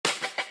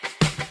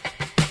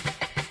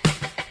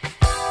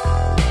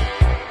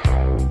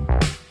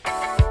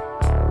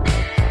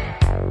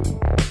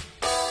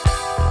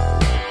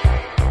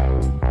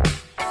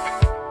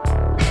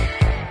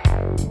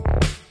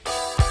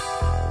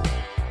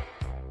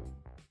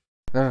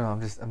No.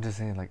 I'm just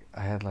saying. Like,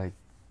 I had like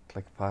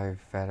 5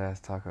 fat ass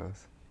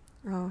tacos.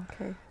 Oh,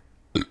 okay.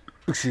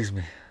 Excuse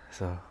me.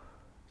 So,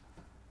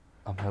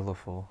 I'm hella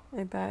full.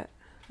 I bet.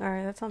 All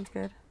right, that sounds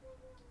good.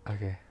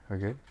 Okay, we're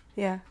good.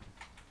 Yeah.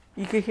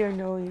 You could hear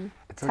Noe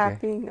It's okay.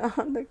 tapping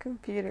on the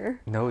computer.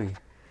 Noe,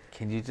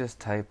 can you just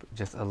type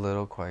just a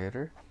little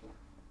quieter?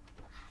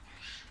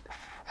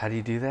 How do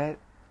you do that?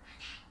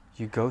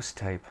 You ghost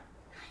type.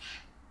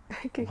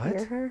 I could What?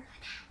 hear her.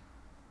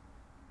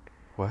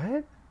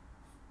 What?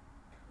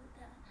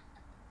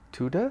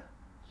 Tuda?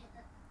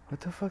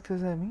 What the fuck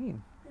does that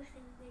mean?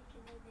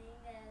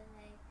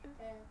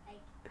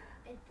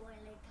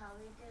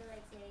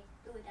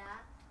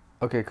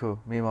 Okay, cool.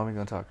 Me and mommy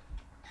gonna talk.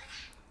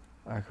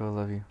 Alright, cool.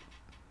 Love you.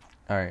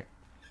 Alright.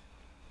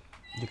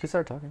 You can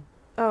start talking.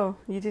 Oh,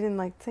 you didn't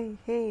like say,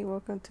 hey,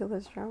 welcome to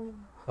Let's Ramble.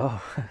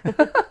 Oh.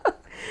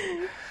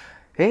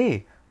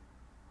 Hey,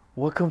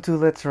 welcome to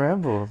Let's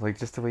Ramble. Like,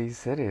 just the way you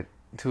said it.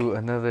 To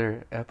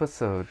another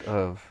episode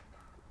of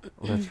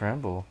Let's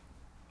Ramble.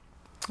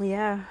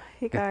 Yeah,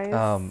 hey guys.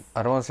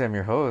 I don't want to say I'm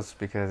your host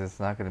because it's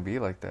not going to be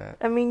like that.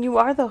 I mean, you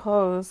are the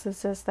host.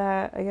 It's just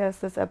that I guess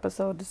this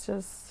episode is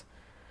just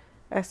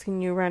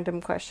asking you random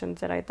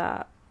questions that I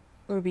thought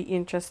would be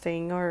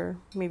interesting, or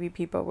maybe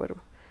people would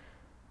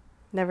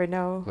never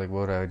know. Like,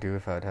 what would I do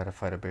if I'd had to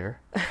fight a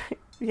bear?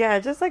 Yeah,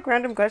 just like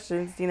random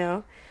questions,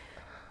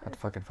 I'd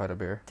fucking fight a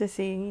bear. to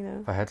see,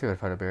 If I had to, I'd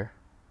fight a bear.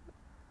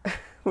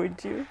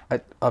 would you?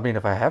 I mean,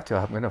 if I have to,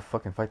 I'm going to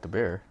fucking fight the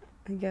bear.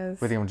 I guess.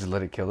 What, you think I'm gonna just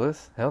let it kill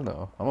us? Hell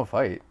no. I'm gonna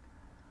fight.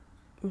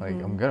 Like,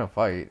 I'm gonna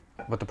fight.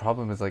 But the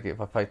problem is, like,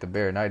 if I fight the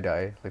bear and I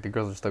die, like, the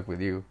girls are stuck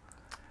with you.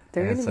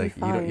 They're and gonna it's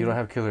be like, fine. you don't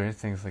have killer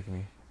instincts like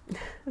me.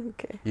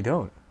 Okay. You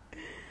don't.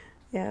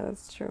 Yeah,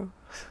 that's true.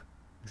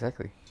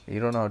 Exactly. You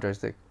don't know how to drive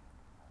stick.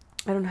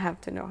 I don't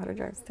have to know how to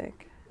drive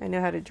stick. I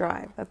know how to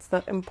drive. That's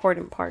the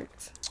important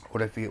part.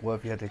 What if you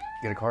had to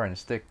get a car and a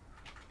stick?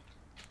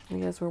 I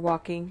guess we're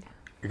walking.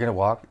 You're gonna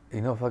walk.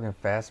 You know how fucking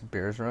fast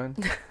bears run?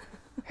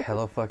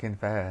 Hella fucking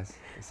fast.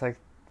 It's like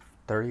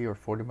 30 or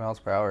 40 miles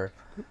per hour.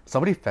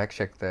 Somebody fact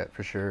check that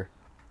for sure.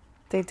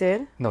 They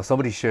did? No,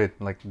 somebody should.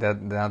 Like,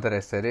 that. Now that I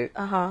said it,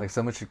 Uh-huh. like,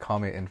 someone should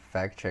comment and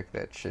fact check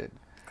that shit.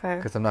 Okay.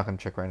 Because I'm not gonna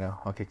check right now.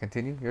 Okay,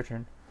 continue. Your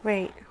turn.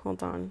 Wait,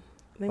 hold on.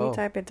 Let me Oh.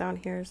 type it down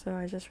here so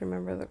I just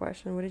remember the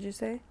question. What did you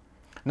say?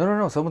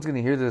 No. Someone's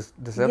gonna hear this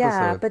episode.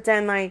 Yeah, but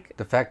then like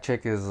The fact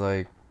check is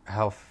like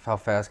how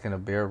fast can a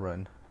bear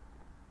run?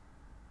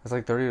 It's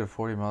like 30 to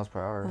 40 miles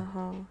per hour.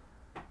 uh-huh.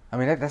 I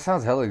mean, that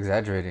sounds hella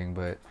exaggerating,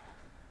 but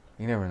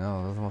you never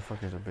know. Those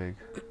motherfuckers are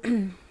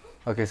big.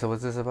 Okay, so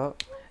what's this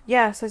about?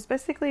 Yeah, so it's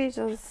basically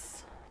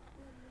just,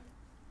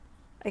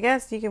 I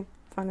guess you can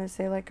kind of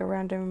say like a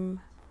random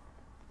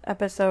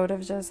episode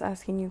of just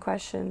asking you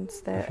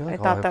questions that I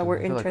thought that were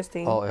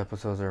interesting. All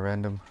episodes are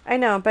random. I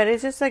know, but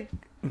it's just like,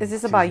 is this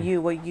Excuse about me.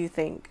 you, what you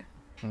think?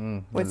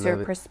 What's your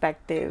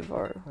perspective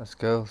or Let's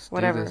go. Let's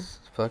whatever. do this.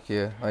 Fuck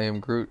yeah. I am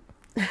Groot.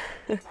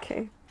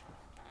 Okay.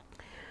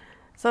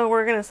 So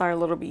we're going to start a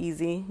little bit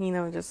easy,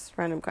 just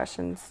random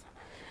questions.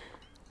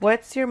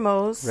 What's your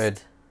most...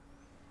 Red.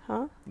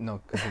 Huh?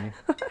 No, continue.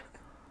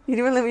 You didn't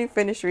even let me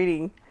finish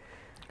reading.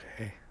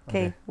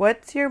 Okay.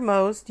 What's your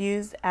most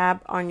used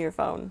app on your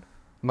phone?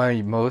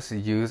 My most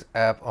used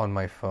app on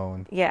my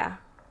phone. Yeah.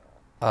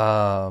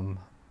 Does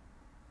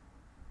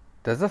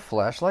the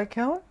flashlight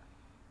count?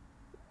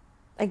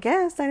 I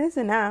guess that is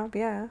an app,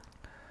 yeah.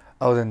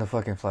 Oh, then the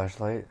fucking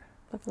flashlight.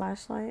 The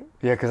flashlight.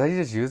 Yeah, because I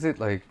just use it,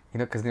 like,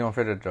 because I'm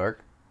afraid of the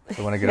dark.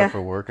 So when I get Yeah. up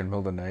for work in the middle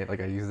of the night,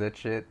 like, I use that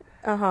shit.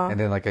 Uh-huh. And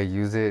then, like, I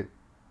use it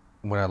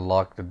when I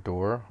lock the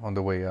door on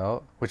the way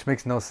out, which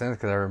makes no sense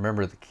because I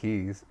remember the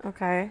keys.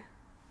 Okay.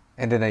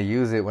 And then I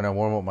use it when I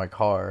warm up my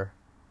car,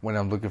 when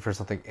I'm looking for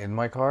something in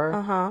my car,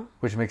 Uh-huh.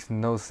 which makes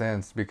no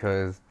sense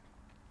because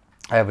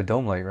I have a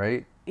dome light,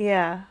 right?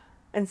 Yeah.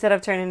 Instead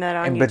of turning that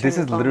on, But this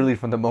is literally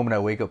from the moment I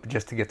wake up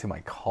just to get to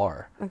my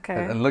car.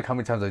 Okay. And look how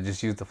many times I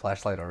just used the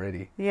flashlight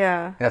already.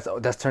 Yeah. And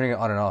that's turning it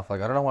on and off.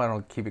 Like, I don't know why I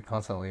don't keep it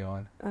constantly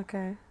on.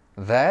 Okay.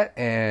 That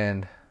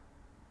and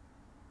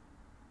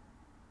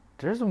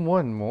there's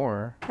one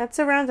more. That's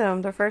a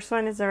random. The first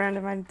one is a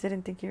random. I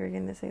didn't think you were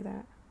going to say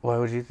that. Why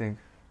would you think?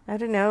 I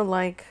don't know,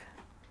 like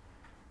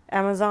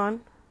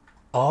Amazon.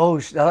 Oh,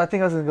 I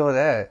think I was gonna go with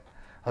that.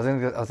 I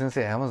was gonna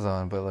say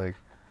Amazon, but like,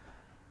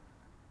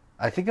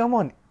 I think I'm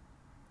on.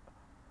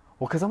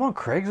 Well, because I'm on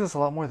Craigslist a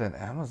lot more than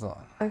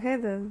Amazon. Okay,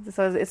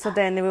 so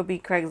then it will be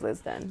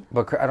Craigslist then.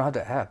 But I don't have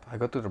the app. I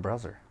go through the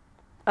browser.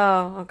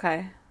 Oh,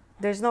 okay.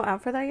 There's no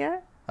app for that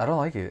yet? I don't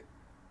like it.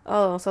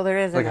 Oh, so there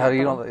is. Like, an how app do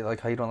you though. don't like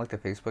how you don't like the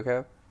Facebook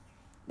app?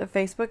 The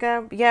Facebook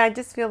app? Yeah, I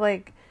just feel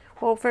like,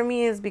 well, for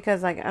me is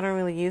because like I don't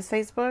really use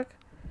Facebook.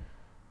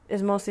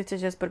 It's mostly to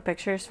just put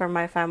pictures for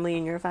my family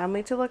and your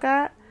family to look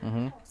at.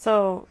 Mm-hmm.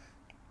 So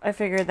I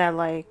figured that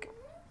like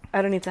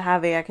I don't need to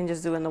have it. I can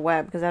just do it in the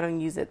web because I don't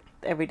use it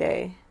every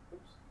day.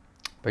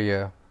 But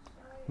yeah,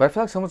 but I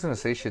feel like someone's gonna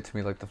say shit to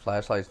me like the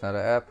flashlight's not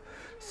an app.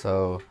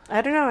 So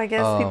I don't know. I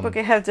guess people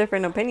can have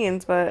different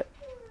opinions, but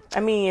I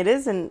mean, it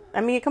isn't.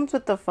 I mean, it comes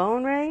with the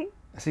phone, right?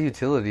 it's a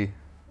utility.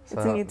 So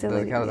It's a does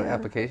utility. it count as an Yeah.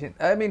 application?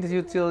 I mean, it's a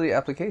utility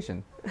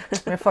application.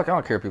 Man, fuck, I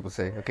don't care what people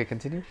say. Okay,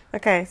 continue.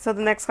 Okay, so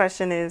the next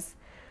question is,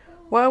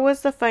 what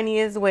was the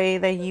funniest way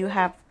that you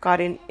have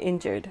gotten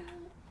injured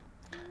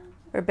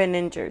or been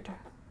injured?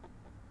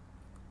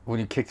 When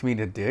you kicked me in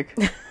the dick?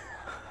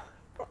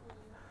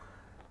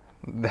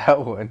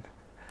 That one.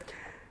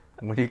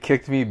 When you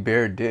kicked me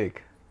bare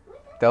dick.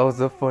 That was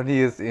the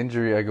funniest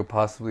injury I could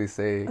possibly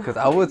say. Because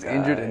I was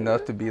injured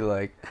enough to be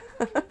like,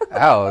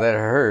 ow, that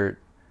hurt.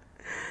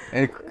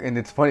 And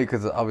it's funny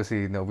because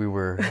obviously, we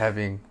were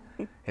having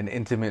an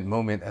intimate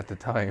moment at the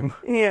time.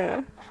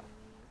 Yeah.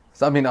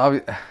 So, I mean, I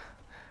don't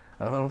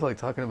know if I like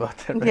talking about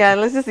that right Yeah,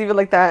 let's just leave it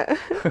like that.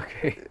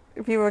 Okay.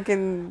 People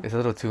can. It's a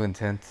little too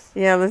intense.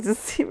 Yeah, let's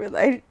just leave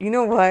it. You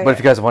know what? But if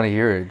you guys want to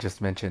hear it,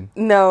 just mention.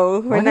 No,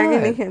 we're Why not not?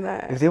 gonna hear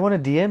that. If they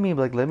want to DM me,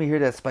 like, let me hear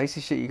that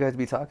spicy shit you guys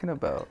be talking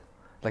about.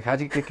 Like, how'd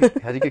you get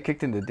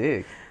kicked in the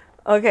dick?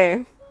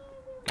 Okay.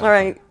 All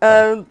right.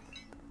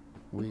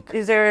 Weak.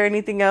 Is there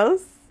anything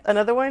else?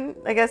 Another one?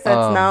 I guess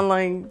that's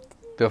non-like.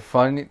 The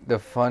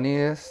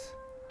funniest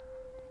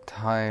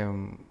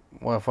time,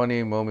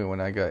 funny moment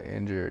when I got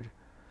injured.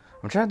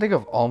 I'm trying to think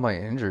of all my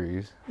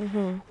injuries.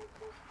 Mm-hmm.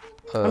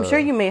 I'm sure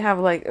you may have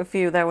like a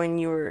few that when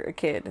you were a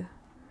kid.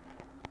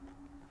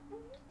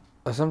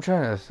 So I'm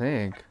trying to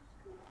think.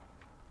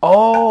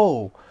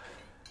 Oh,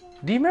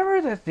 do you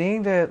remember that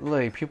thing that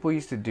like people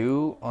used to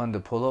do on the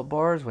pull-up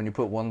bars when you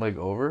put one leg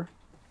over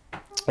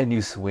and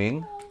you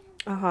swing?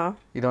 Uh-huh.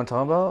 You know what I'm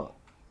talking about?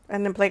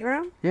 And the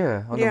playground?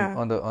 Yeah, Yeah.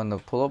 On the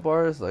pull-up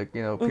bars, like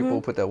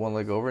people put that one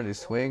leg over and they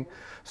swing.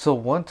 So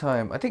one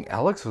time, I think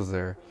Alex was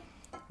there.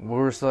 We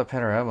were still at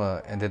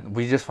Panorama, and then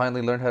we just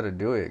finally learned how to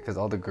do it because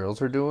all the girls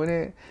were doing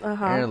it.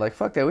 Uh-huh. And they're like,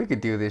 "Fuck that, we could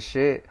do this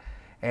shit."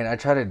 And I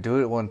tried to do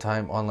it one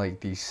time on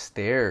like these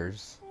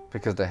stairs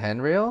because the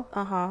handrail.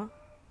 Uh-huh.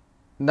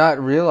 Not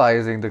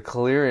realizing the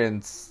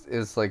clearance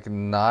is like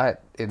not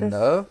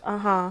enough.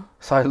 Uh-huh.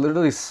 So I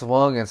literally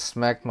swung and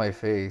smacked my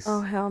face. Oh,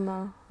 hell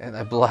no. And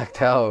I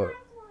blacked out.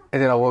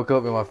 And then I woke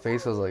up and my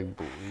face was like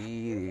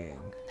bleeding.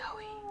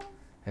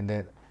 And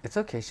then, it's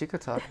okay, she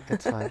could talk.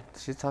 It's fine.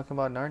 She's talking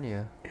about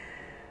Narnia.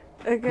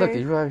 Okay. Look,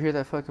 you ever hear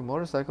that fucking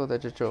motorcycle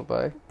that just drove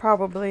by?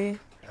 Probably.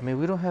 I mean,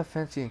 we don't have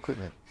fancy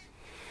equipment.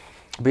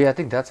 But yeah, I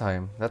think that's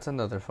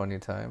another funny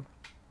time.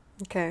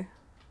 Okay.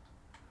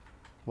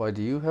 Why,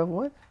 do you have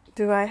one?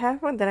 Do I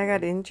have one that I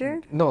got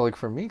injured? No, like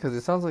for me, because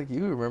it sounds like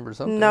you remember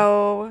something.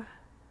 No.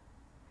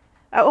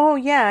 Oh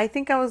yeah, I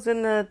think I was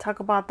gonna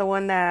talk about the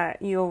one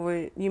that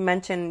you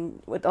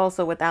mentioned with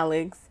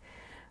Alex,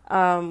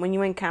 when you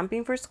went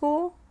camping for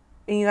school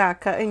and you got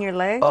cut in your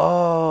leg.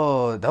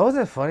 Oh, that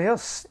wasn't funny. That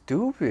was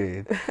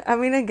stupid. I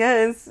mean, I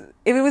guess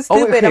if it was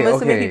stupid, I'm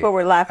assuming people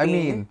were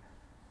laughing.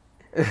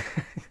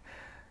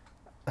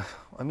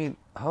 I mean,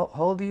 how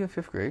old are you in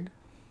 5th grade?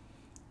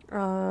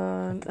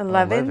 11.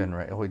 11,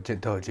 right? Oh, wait,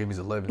 Jamie's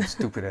 11.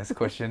 Stupid ass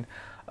question.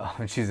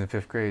 And she's in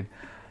 5th grade.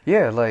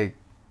 Yeah, like,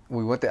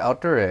 we went to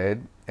outdoor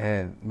ed,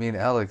 and me and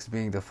Alex,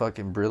 being the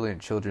fucking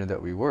brilliant children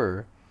that we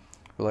were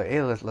like,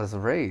 hey, let's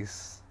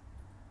race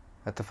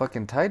at the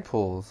fucking tide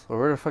pools, or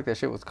whatever the fuck that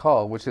shit was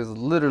called, which is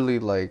literally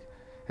like,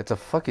 it's a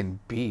fucking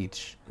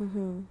beach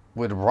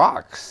with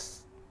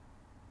rocks.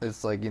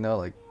 It's like,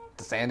 like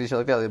the sandy shit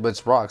like that, but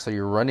it's rocks, so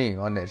you're running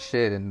on that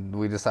shit, and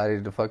we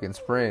decided to fucking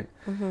sprint.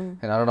 And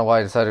I don't know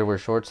why I decided to wear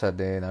shorts that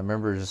day, and I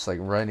remember just like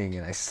running,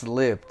 and I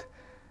slipped.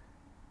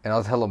 And I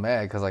was hella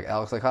mad because, like,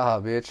 Alex like, haha,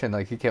 bitch. And,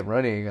 like, he kept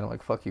running. And I'm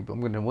like, fuck you, but I'm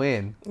going to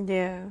win.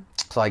 Yeah.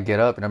 So I get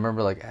up. And I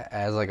remember, like,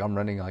 as, like, I'm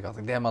running, like, I was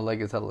like, damn, my leg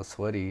is hella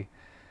sweaty.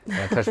 And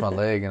I touched my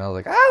leg. And I was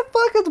like,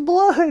 fuck, it's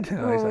blood.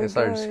 And I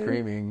started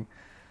screaming.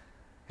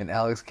 And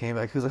Alex came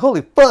back. He was like, holy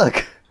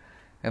fuck.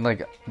 And,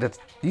 like,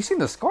 you seen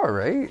the scar,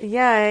 right?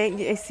 Yeah,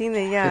 I seen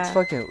it, yeah. It's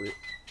fucking...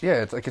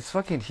 Yeah, it's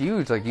fucking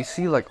huge. Like, you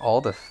see, like,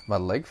 all my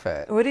leg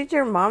fat. What did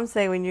your mom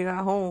say when you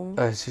got home?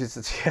 She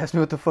asked me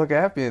what the fuck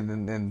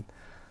happened. And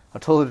I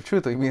told her the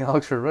truth. Like, me and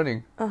Alex were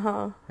running.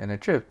 Uh-huh. And I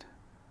tripped.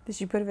 Did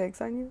she put Vicks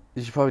on you?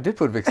 She probably did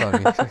put Vicks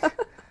on me.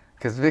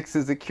 Because Vicks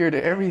is the cure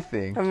to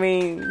everything. I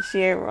mean,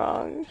 she ain't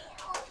wrong.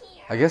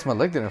 I guess my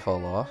leg didn't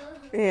fall off.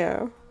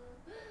 Yeah.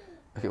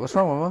 Okay, what's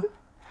wrong, Mama?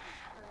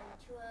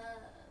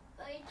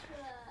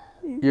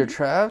 You're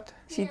trapped?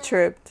 She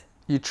tripped.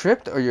 You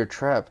tripped or you're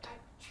trapped?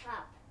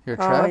 You're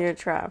trapped? Oh, you're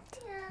trapped.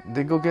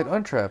 Then go get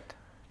untrapped.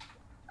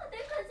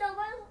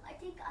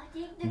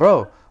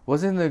 Bro,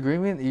 wasn't the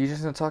agreement you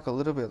just gonna talk a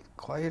little bit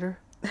quieter?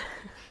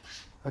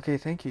 Okay,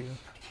 thank you.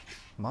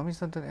 Mommy's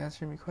not done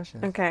answering me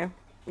questions. Okay.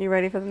 You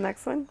ready for the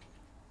next one?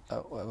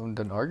 I'm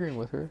done arguing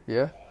with her.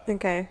 Yeah.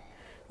 Okay.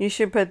 You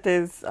should put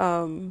this,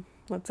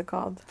 what's it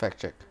called? Fact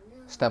check.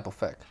 Stamp of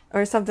fact.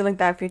 Or something like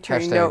that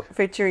featuring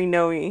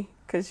Noe,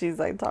 because she's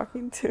like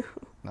talking to.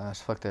 Nah,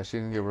 fuck that. She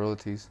didn't get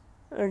royalties.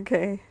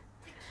 Okay.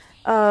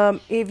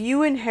 If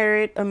you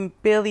inherit $1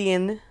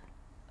 billion,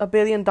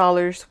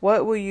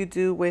 what will you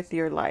do with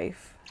your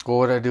life? What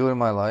would I do in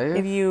my life?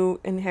 If you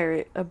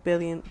inherit $1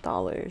 billion.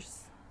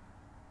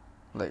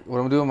 Like, what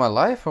I'm doing with my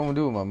life, or what I'm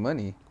doing with my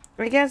money?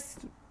 I guess,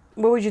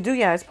 what would you do?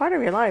 Yeah, it's part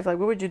of your life. Like,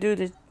 what would you do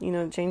to,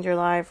 change your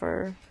life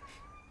or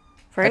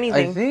for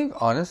anything. I think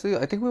honestly,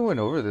 I think we went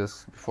over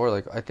this before.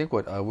 Like, I think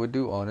what I would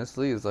do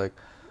honestly is like,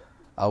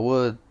 I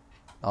would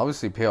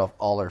obviously pay off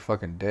all our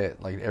fucking debt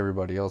like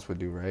everybody else would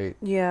do, right?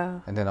 Yeah.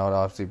 And then I would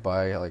obviously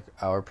buy like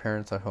our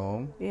parents a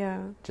home.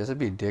 Yeah. Just to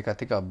be a dick, I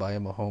think I'll buy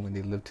them a home and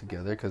they live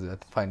together because I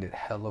find it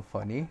hella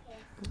funny.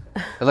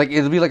 Like,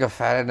 it'll be like a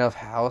fat enough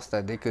house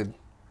that they could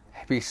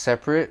be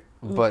separate,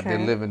 but they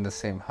Okay. live in the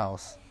same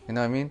house. You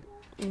know what I mean?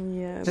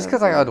 Yeah. Just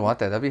because like, I'd want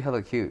that. That'd be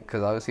hella cute.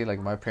 Because obviously, like,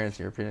 my parents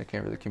and your parents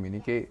can't really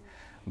communicate,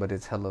 but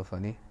it's hella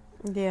funny.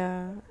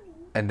 Yeah.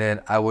 And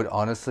then I would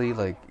honestly,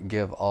 like,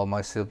 give all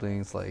my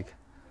siblings, like,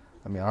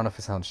 I mean, I don't know if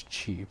it sounds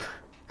cheap,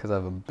 because I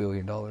have $1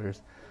 billion,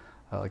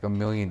 like $1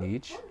 million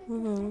each.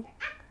 Mm-hmm.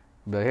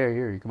 Be like,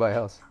 here, you can buy a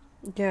house.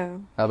 Yeah.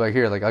 I'll be like,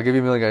 here, like, I'll give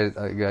you guys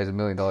 $1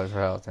 million for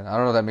a house. And I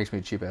don't know if that makes me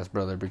a cheap ass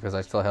brother, because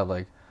I still have,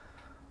 like,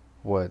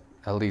 what,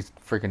 at least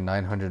freaking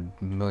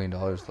 $900 million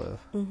left.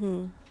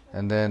 Mm-hmm.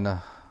 And then,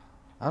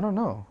 I don't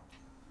know.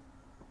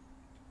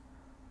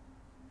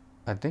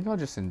 I think I'll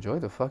just enjoy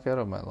the fuck out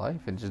of my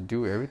life and just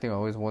do everything I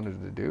always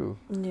wanted to do.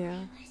 Yeah.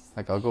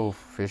 Like, I'll go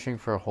fishing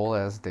for a whole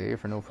ass day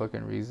for no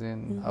fucking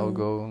reason. I'll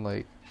go,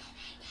 like,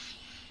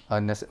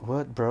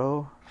 what,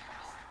 bro?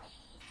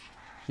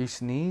 You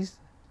sneezed?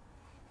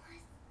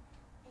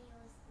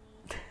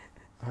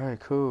 Alright,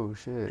 cool,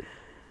 shit.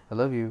 I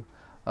love you.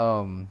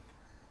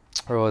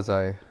 Where was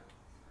I?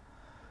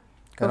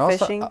 Go And also,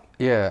 fishing?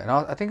 yeah, and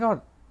I think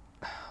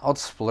I'd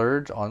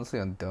splurge, honestly,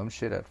 on dumb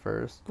shit at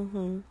first.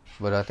 Mm-hmm.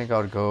 But I think I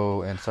would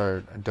go and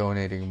start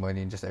donating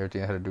money and just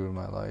everything I had to do in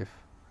my life.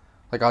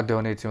 Like, I'll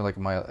donate to, like,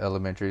 my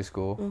elementary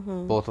school.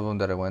 Mm-hmm. Both of them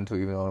that I went to,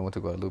 even though I went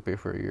to Guadalupe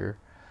for a year.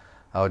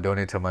 I would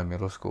donate to my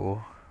middle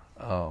school.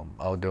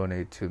 I'll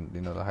donate to,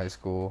 the high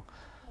school.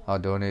 I'll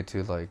donate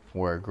to, like,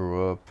 where I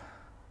grew up.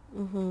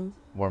 Mm-hmm.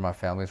 Where my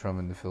family's from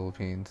in the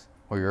Philippines.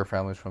 Where your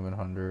family's from in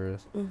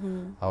Honduras.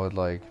 Mm-hmm. I would,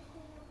 like...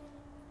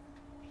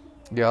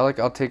 Yeah,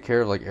 I'll take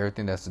care of, like,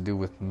 everything that has to do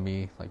with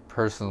me. Like,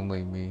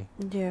 personally me.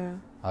 Yeah.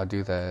 I'll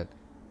do that.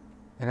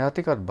 And I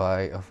think I'd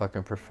buy a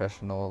fucking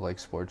professional, like,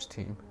 sports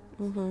team.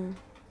 Mm-hmm.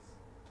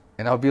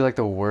 And I'll be, like,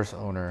 the worst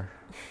owner.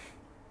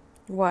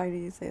 Why do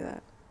you say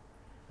that?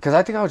 Because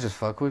I think I would just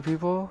fuck with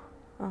people.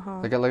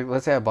 Uh-huh. Like,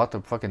 let's say I bought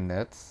the fucking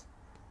Nets.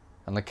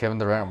 And, like, Kevin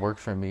Durant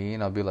works for me.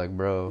 And I'll be like,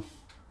 bro,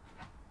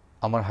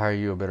 I'm going to hire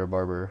you a better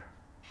barber.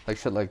 Like,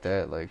 shit like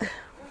that. Like,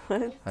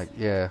 What? like,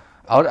 yeah.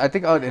 I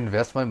think I would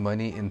invest my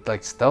money in,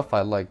 like, stuff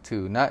I like,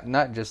 too.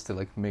 Not just to,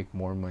 like, make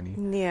more money.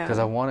 Yeah. Because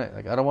I want it.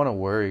 Like, I don't want to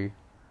worry.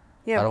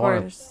 Yeah, I of don't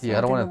want course. to. Yeah,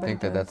 I don't want to Something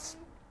think that about that's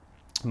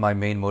my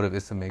main motive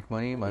is to make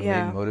money. My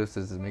Yeah. main motive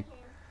is to make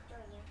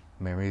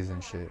memories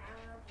and shit.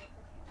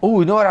 Oh,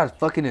 you know what I'd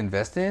fucking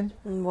invest in?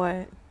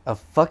 What? A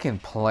fucking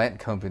plant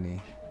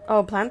company.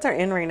 Oh, plants are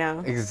in right now.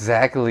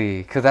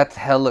 Exactly, because that's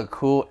hella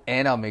cool,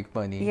 and I'll make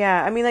money.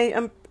 Yeah, I mean,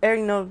 I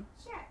know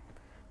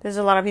there's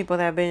a lot of people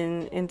that have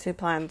been into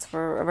plants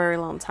for a very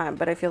long time,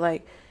 but I feel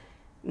like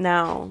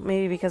now,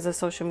 maybe because of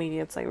social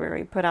media, it's like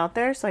very put out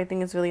there, so I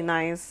think it's really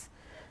nice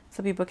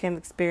so people can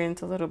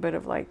experience a little bit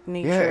of like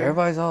nature. Yeah,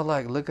 everybody's all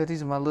like, look at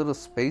these, my little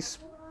space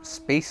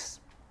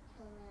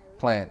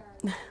plant.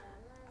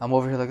 I'm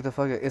over here, look at the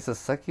fuck, it's a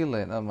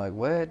succulent. I'm like,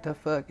 what the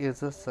fuck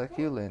is a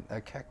succulent? A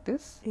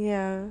cactus?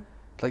 Yeah.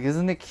 Like,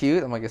 isn't it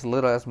cute? I'm like, it's a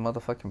little ass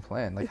motherfucking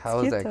plant. Like, It's how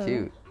is cute, that though.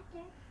 cute?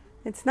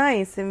 It's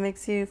nice. It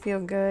makes you feel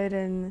good,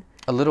 and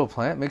A little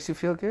plant makes you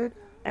feel good?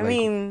 I Like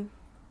mean,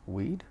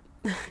 weed?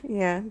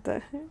 yeah,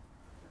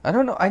 I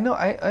don't know.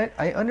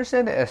 I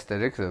understand the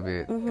aesthetics of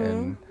it, Mhm.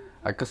 and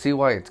I could see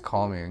why it's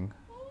calming.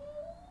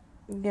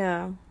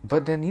 yeah.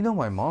 But then,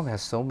 my mom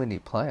has so many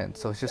plants,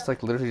 so it's just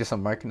like literally just a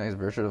Americanized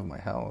version of my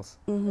house.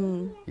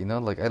 Mhm.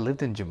 Like, I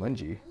lived in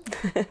Jumanji.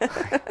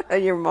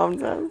 Your mom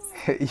does.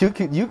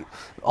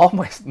 All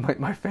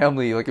my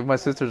family, like, if my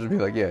sisters would be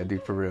like, yeah,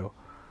 dude, for real.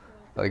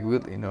 Like,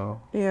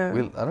 Yeah.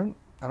 I don't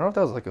know if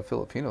that was like a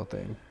Filipino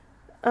thing.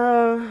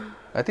 Uh,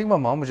 I think my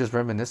mom was just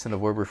reminiscent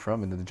of where we're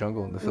from in the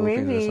jungle in the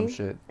Philippines or some maybe.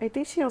 shit. I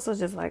think she also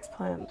just likes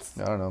plants.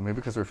 I don't know. Maybe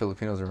because we're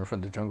Filipinos and we're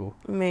from the jungle.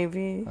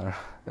 Maybe. I don't know.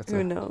 That's Who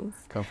a knows?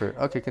 comfort.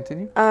 Okay,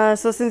 continue.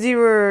 So since you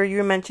were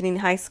mentioning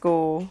high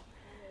school,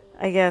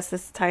 I guess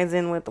this ties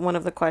in with one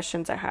of the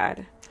questions I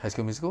had. High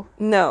School Musical?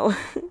 No,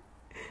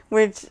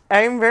 which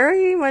I'm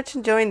very much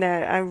enjoying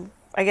that.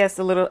 I guess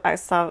I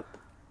saw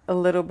a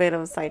little bit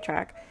of a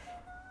sidetrack.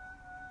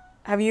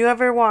 Have you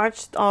ever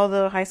watched all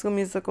the High School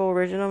Musical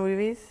original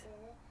movies?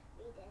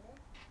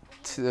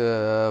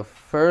 The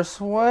first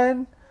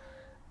one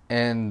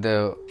and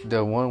the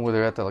one where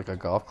they're at like a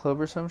golf club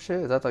or some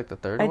shit. Is that like the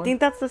third one? I think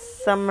that's the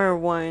summer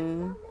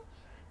one.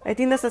 I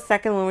think that's the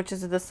second one, which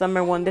is the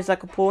summer one. There's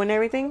like a pool and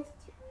everything.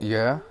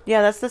 Yeah.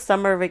 Yeah, that's the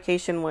summer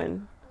vacation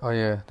one. Oh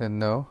yeah. Then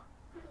no.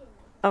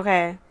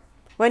 Okay.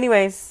 Well,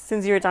 anyways,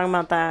 since you were talking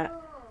about that,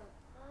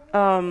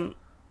 I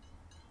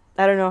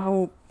don't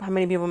know how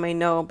many people may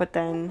know, but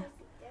then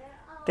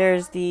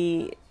there's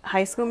the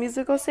High School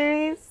Musical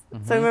series.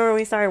 Mm-hmm. So I remember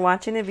we started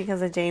watching it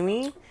because of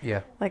Jamie.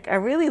 Yeah. Like, I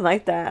really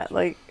like that.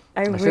 Like,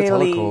 I That shit's hella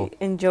really cool.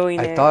 enjoying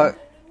it. I thought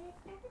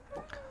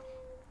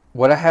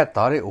what I had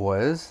thought it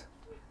was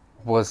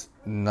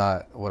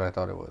not what I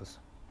thought it was.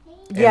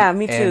 Yeah,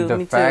 me too. And the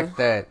me fact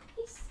too. that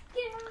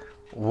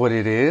what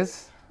it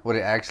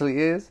actually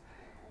is,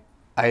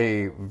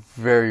 I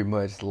very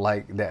much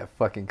like that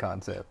fucking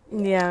concept.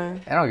 Yeah.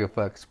 I don't give a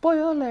fuck.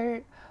 Spoiler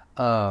alert.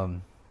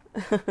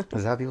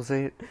 Is that how people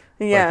say it?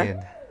 Yeah.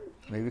 Fucking,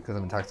 maybe because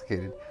I'm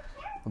intoxicated.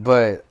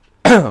 But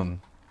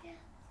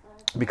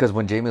because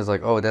when Jamie was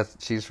like, "Oh,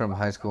 she's from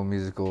High School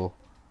Musical,"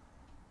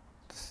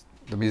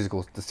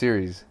 the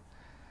series,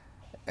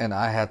 and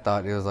I had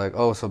thought it was like,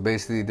 oh, so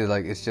basically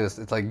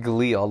it's like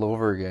Glee all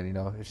over again, you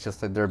know? It's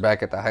just that they're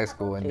back at the high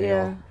school and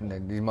and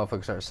then these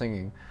motherfuckers start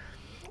singing.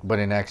 But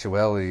in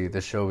actuality,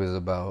 the show is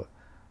about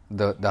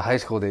the high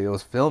school that it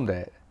was filmed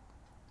at.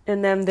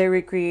 And then they're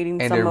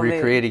recreating and some of it. And they're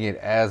recreating it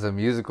as a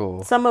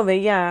musical. Some of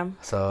it, yeah.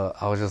 So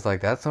I was just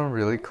like, that's some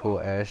really cool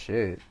ass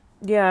shit.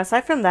 Yeah,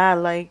 aside from that,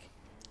 like,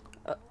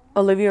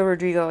 Olivia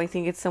Rodrigo, I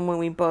think it's someone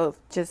we both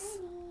just...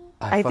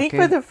 I think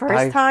for the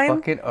first time... I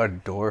fucking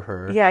adore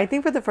her. Yeah, I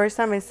think for the first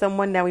time it's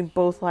someone that we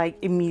both like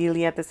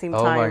immediately at the same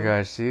time. Oh my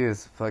gosh, she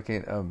is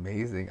fucking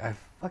amazing. I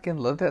fucking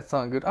love that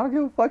song. Good. I don't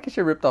give a fuck if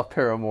she ripped off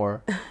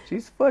Paramore.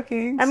 She's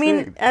fucking I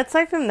mean, sick.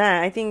 aside from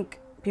that, I think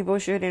people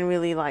shouldn't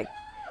really like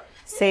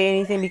say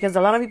anything because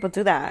a lot of people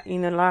do that. You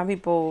know, a lot of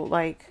people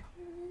like...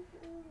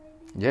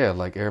 Yeah,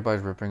 like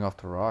everybody's ripping off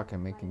The Rock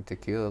and making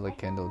tequila like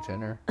Kendall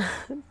Jenner.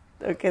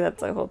 Okay,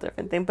 that's a whole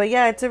different thing. But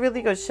yeah, it's a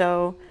really good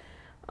show.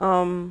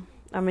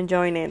 I'm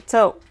enjoying it.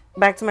 So,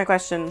 back to my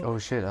question. Oh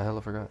shit, I hella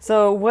forgot.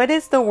 So, what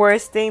is the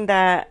worst thing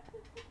that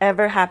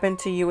ever happened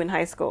to you in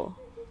high school?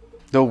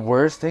 The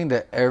worst thing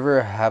that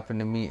ever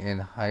happened to me in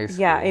high school?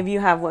 Yeah, if you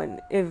have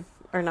one. If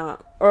or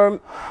not. Or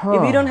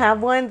if you don't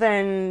have one,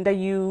 then that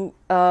you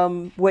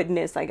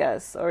witness, I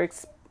guess. Or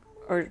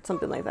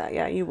something like that.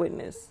 Yeah, you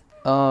witness.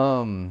 I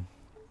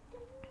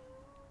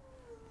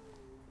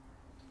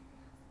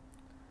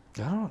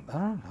don't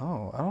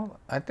know.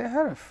 I think I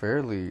had a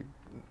fairly,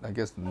 I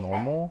guess,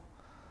 normal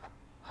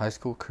high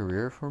school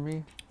career for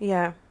me.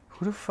 Yeah.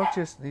 Who the fuck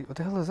what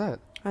the hell is that?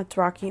 That's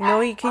Rocky.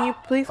 Noe, can you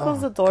please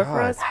close the door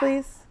for us,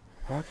 please?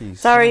 Rocky.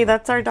 Sorry,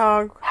 that's our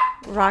dog,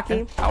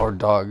 Rocky. Our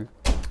dog.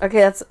 Okay,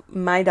 that's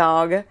my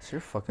dog. It's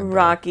your fucking dog.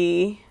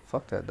 Rocky.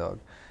 Fuck that dog.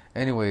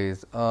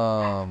 Anyways,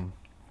 the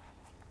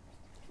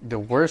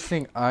worst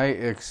thing I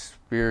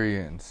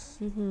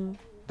experienced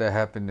that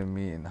happened to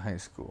me in high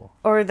school.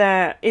 Or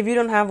that if you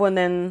don't have one,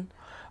 then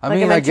I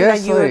mean, I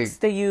guess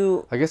witnessed.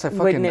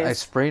 I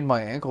sprained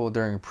my ankle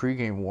during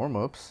pregame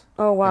warm-ups.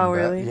 Oh wow,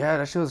 really? Yeah,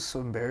 that shit was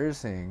so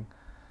embarrassing.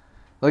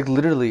 Like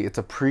literally, it's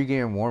a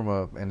pregame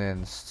warm-up, and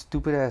then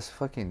stupid ass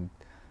fucking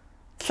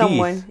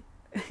Keith.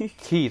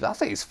 I'll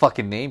say his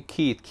fucking name,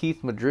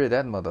 Keith Madrid.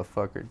 That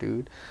motherfucker,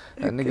 dude.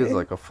 That nigga's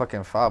like a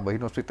fucking fob, but he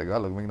don't speak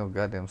Tagalog. Make no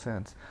goddamn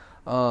sense.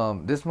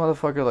 This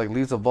motherfucker like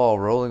leaves the ball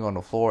rolling on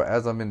the floor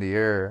as I'm in the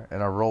air,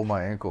 and I roll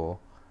my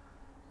ankle.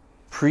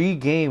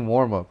 Pre-game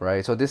warm-up,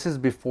 right? So this is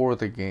before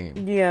the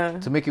game. Yeah.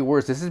 To make it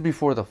worse, this is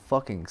before the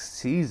fucking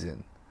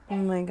season. Oh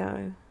my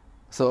god.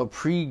 So a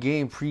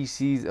preseason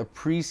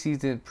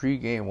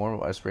pre-game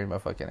warm-up, I sprained my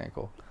fucking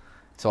ankle.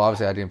 So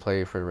obviously I didn't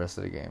play for the rest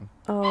of the game.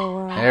 Oh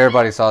wow. And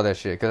everybody saw that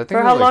shit. Cause I think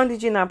for how long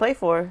did you not play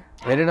for?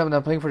 I ended up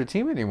not playing for the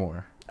team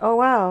anymore. Oh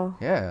wow.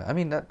 Yeah, I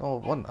mean I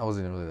wasn't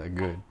really that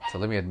good. So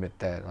let me admit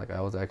that. Like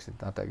I was actually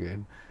not that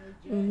good.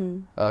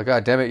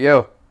 God damn it,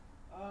 yo.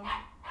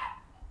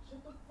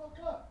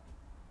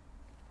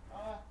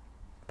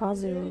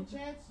 Positive. Any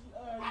chance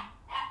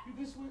you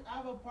can switch? I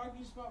have a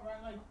parking spot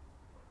right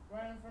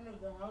in front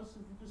of the house. If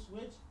you could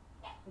switch,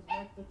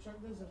 because the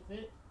truck doesn't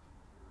fit.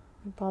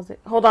 Pause it.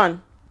 Hold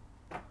on.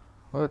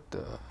 What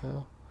the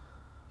hell?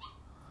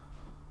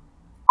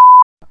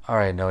 All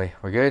right, Noe,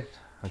 we're good.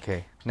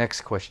 Okay,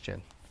 next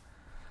question.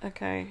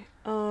 Okay.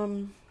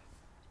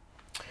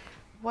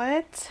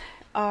 What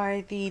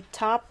are the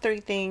top 3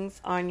 things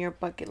on your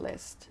bucket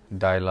list?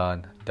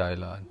 Dylan.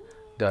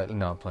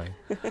 No, I'm playing.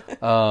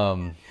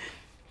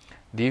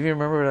 Do you even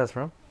remember where that's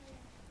from?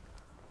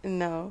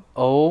 No.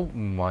 Oh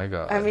my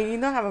god. I mean,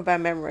 you don't have a bad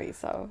memory,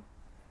 so.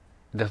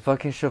 The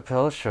fucking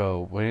Chappelle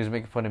show, when he was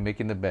making fun of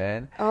making the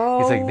band.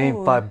 Oh. He's like,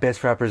 name 5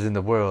 best rappers in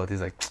the world.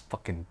 He's like,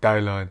 fucking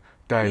Dylan.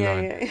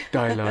 Dylan.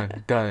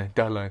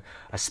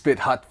 I spit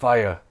hot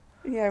fire.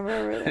 Yeah, I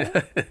remember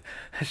that.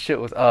 That shit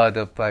was,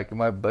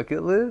 my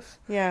bucket list?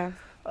 Yeah.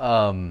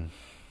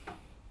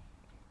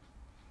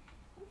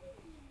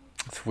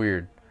 It's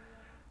weird.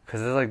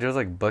 Because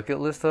there's bucket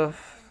list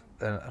stuff.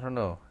 And I don't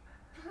know.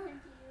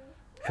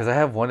 Because I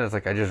have one that's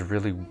I just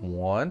really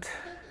want.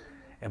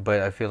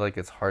 But I feel like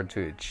it's hard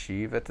to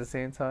achieve at the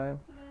same time.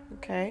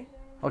 Okay.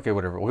 Okay,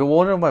 whatever. Well,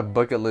 one of my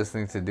bucket list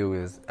things to do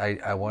is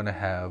I want to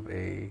have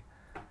it's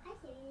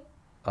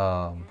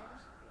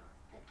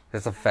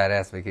a fat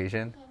ass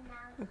vacation.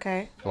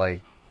 Okay.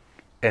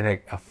 And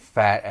a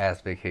fat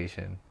ass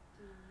vacation.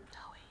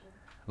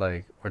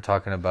 We're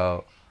talking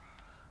about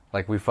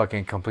we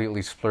fucking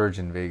completely splurge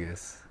in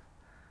Vegas.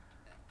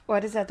 Why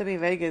does it have to be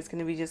Vegas?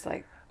 Can it be just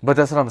But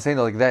that's what I'm saying,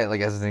 like that,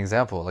 like as an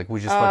example, like we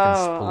just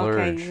fucking splurge.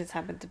 Okay, you just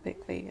happened to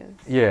pick Vegas.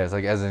 Yeah, it's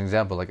like as an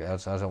example, like I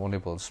want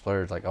people to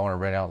splurge. Like I want to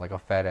rent out like a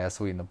fat ass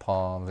suite in the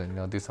Palms,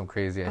 and do some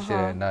crazy ass shit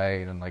at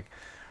night, and like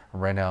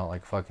rent out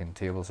like fucking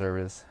table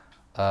service.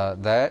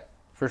 That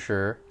for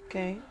sure.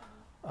 Okay.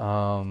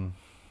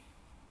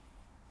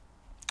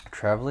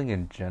 Traveling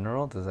in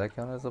general, does that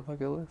count as a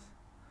bucket list?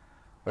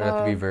 Or it have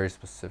to be very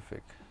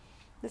specific?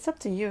 It's up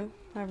to you.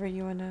 However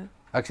you wanna.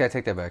 Actually, I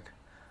take that back.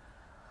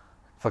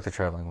 Fuck the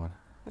traveling one.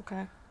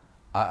 Okay.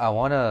 I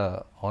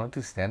wanna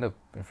do stand up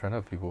in front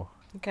of people,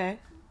 Okay.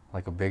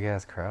 like a big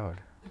ass crowd,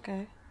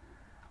 Okay.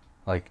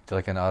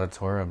 like an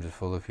auditorium just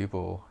full of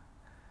people,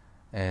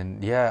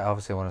 and yeah,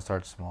 obviously I want to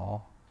start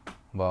small,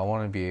 but I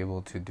want to be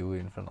able to do it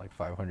in front of like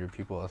 500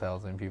 people,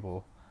 1,000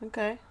 people,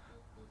 Okay.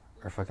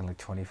 or fucking like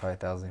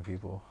 25,000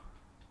 people,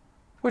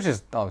 which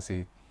is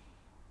obviously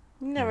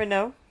You never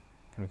know.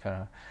 can be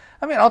kind of.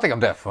 I mean, I don't think I'm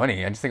that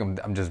funny. I just think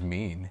I'm just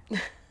mean.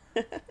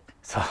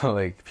 So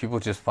like people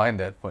just find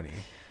that funny.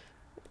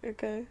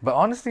 Okay. But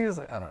honestly, it's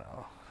like I don't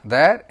know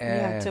that and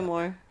You have two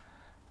more.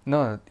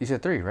 No, you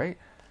said 3, right?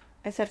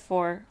 I said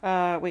 4.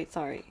 Wait,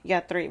 sorry. Yeah,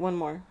 3. One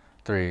more.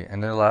 3,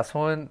 and then the last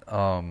one.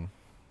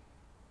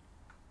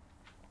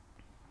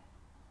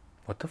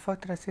 What the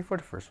fuck did I say for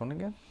the first one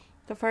again?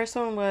 The first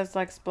one was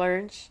like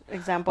splurge.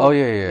 Example. Oh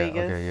yeah.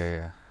 Vegas. Okay,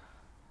 yeah.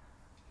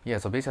 Yeah,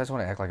 so basically, I just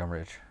want to act like I'm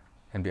rich,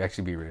 and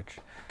actually be rich,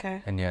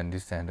 Okay. and do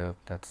stand up.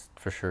 That's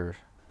for sure,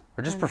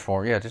 or just Mm.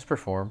 perform. Yeah, just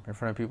perform in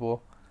front of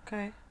people.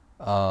 Okay.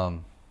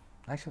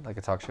 Actually, like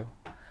a talk show.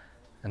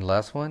 And the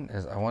last one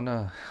is I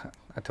wanna.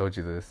 I told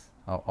you this.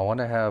 I want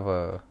to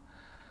have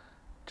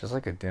just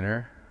like a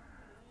dinner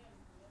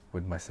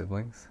with my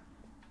siblings.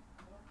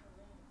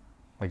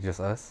 Like just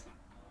us.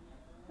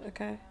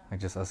 Okay. Like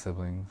just us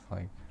siblings.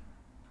 Like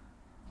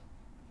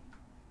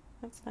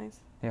That's nice.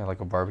 yeah, like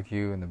a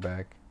barbecue in the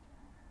back.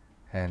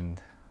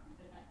 And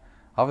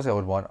obviously I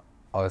would want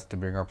us to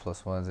bring our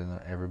plus ones and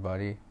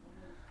everybody.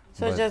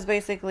 So it's just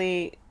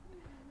basically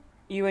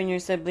you and your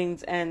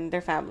siblings and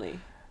their family.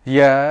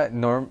 Yeah,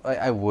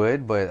 I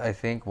would, but I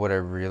think what I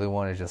really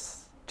want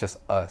is just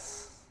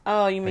us.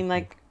 Oh, you mean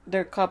Like- like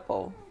their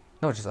couple?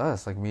 No, just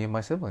us, like me and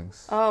my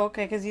siblings. Oh,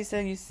 okay. Because you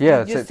said you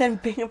Yeah, you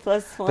said being a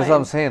plus one. That's what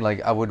I'm saying.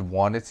 Like I would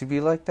want it to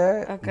be like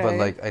that, Okay. but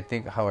like I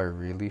think how I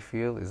really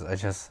feel is I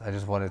just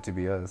want it to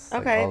be us.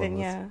 like, Okay, all of then us.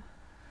 yeah.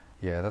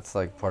 Yeah, that's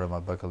like part of my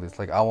bucket list.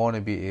 Like I want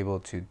to be able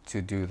to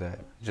do that.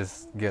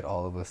 Just get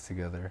all of us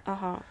together.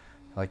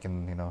 Like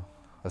in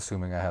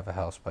assuming I have a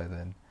house by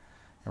then,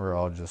 and we're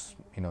all just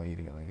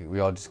eating. Like we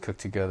all just cook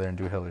together and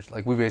do hella.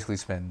 Like we basically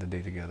spend the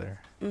day together.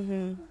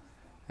 Mhm.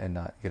 And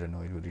not get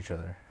annoyed with each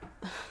other.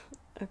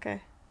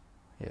 Okay.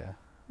 Yeah.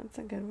 That's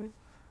a good one.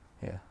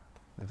 Yeah,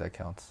 if that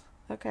counts.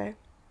 Okay.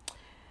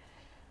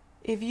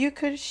 If you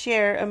could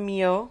share a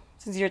meal,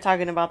 since you're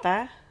talking about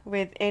that,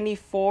 with any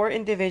 4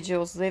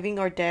 individuals, living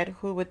or dead,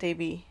 who would they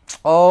be?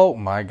 Oh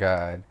my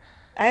God.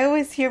 I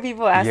always hear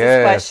people ask Yes,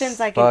 these questions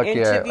like fuck an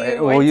yeah.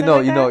 interview. Well, or you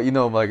know, something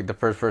like like the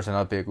first person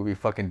I'll pick would be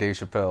fucking Dave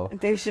Chappelle. that.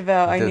 Dave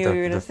Chappelle. I knew you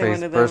were gonna say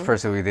one of them. First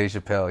person would be Dave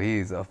Chappelle.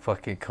 He's a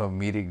fucking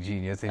comedic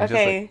genius. And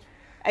Okay. Just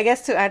I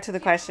guess to add to the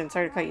question,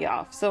 sorry to cut you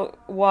off. So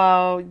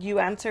while you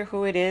answer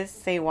who it is,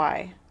 say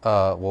why.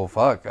 well,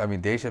 fuck. I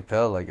mean, Dave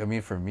Chappelle. Like, I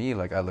mean, for me,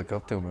 like, I look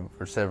up to him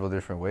for several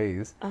different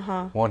ways.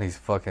 One, he's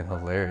fucking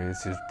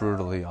hilarious. He's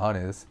brutally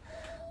honest,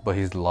 but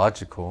he's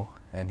logical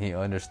and he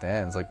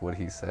understands like what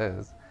he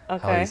says, how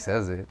Okay. he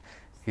says it.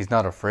 He's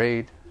not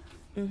afraid.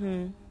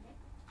 Mhm.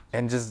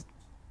 And just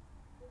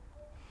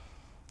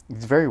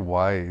he's very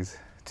wise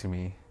to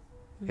me.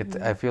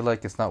 I feel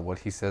like it's not what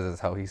he says,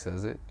 it's how he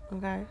says it.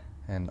 Okay.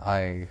 And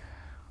I'd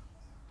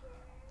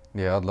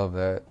love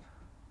that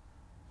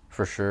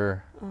for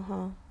sure.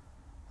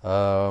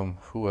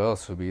 Who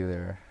else would be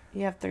there?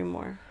 You have 3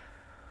 more.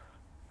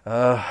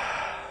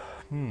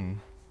 Hmm.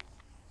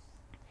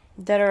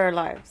 Dead or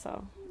alive,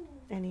 so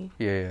any.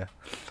 Yeah.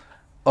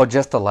 Oh,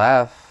 just to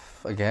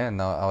laugh again.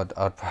 I would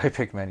probably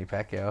pick Manny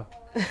Pacquiao.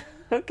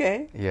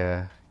 Okay.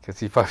 Yeah, cause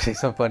he probably say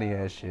some funny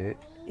ass shit.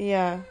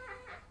 Yeah.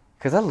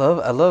 Cause I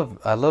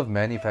love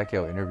Manny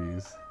Pacquiao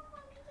interviews.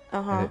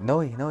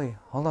 Noe,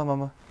 hold on,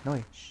 mama.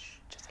 Noe, shh,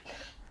 just a little.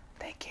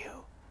 Thank you.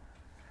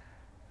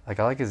 Like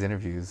I like his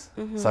interviews,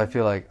 so I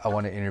feel like I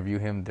want to interview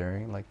him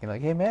during, like,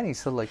 hey Manny,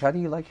 so like, how do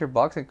you like your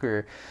boxing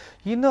career?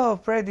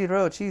 Freddie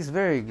Roach, he's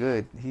very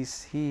good.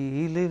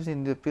 He lives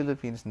in the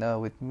Philippines now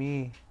with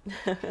me.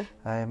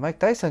 Mike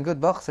Tyson,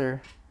 good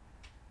boxer.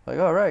 Like,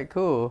 all right,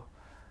 cool.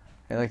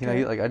 And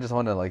like I just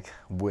want to like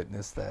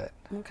witness that.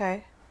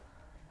 Okay.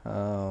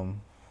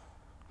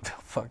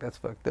 Fuck, that's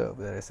fucked up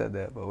that I said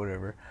that, but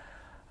whatever.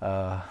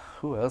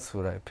 Who else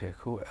would I pick?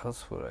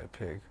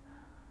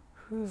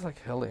 Who's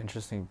like hella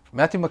interesting?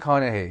 Matthew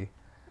McConaughey.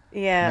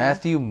 Yeah.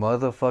 Matthew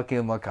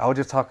motherfucking I was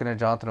just talking to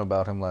Jonathan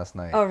about him last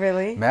night. Oh,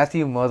 really?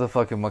 Matthew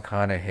motherfucking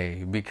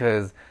McConaughey,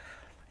 because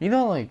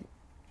like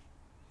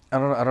I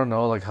don't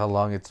know like how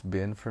long it's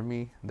been for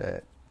me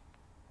that.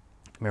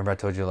 Remember I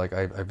told you like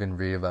I've been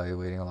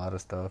reevaluating a lot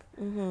of stuff,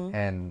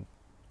 and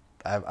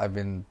I've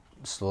been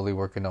slowly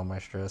working on my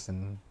stress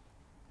and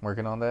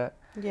working on that.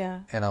 Yeah.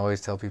 And I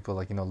always tell people,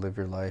 like, you know, live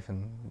your life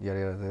and yada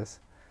yada this.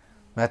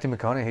 Matthew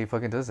McConaughey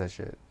fucking does that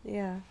shit.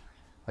 Yeah.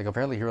 Like,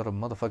 apparently he wrote a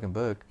motherfucking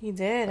book. He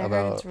did. I heard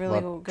about, it's really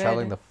about good.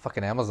 traveling the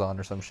fucking Amazon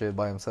or some shit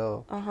by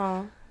himself.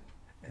 Uh-huh.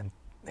 And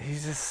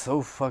he's just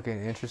so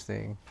fucking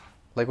interesting.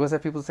 Like, what's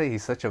that people say?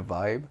 He's such a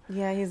vibe.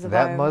 Yeah, he's a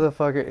That vibe.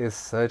 motherfucker is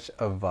such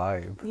a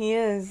vibe. He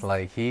is.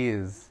 Like, he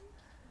is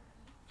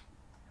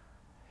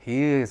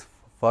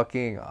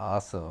fucking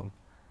awesome.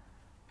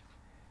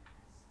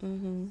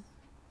 Mm-hmm.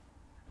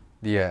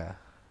 Yeah,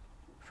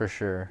 for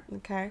sure.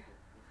 Okay.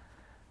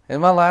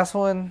 And my last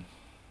one,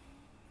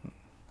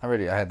 I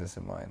had this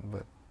in mind,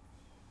 but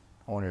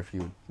I wonder if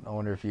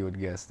you would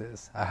guess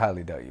this. I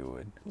highly doubt you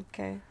would.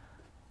 Okay.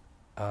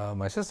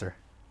 My sister,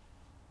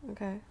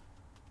 Okay.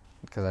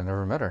 because I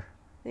never met her.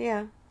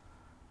 Yeah.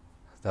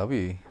 That'd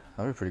be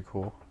pretty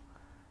cool.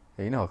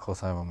 Yeah, you know how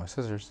close I am with my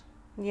sisters.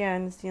 Yeah,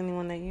 and it's the only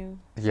one that you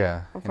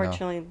Yeah.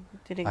 unfortunately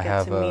didn't I get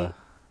have to meet.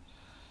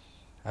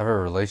 I have a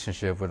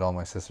relationship with all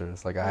my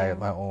sisters. Like, I Yeah. have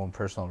my own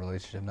personal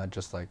relationship, not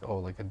just like, oh,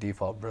 like a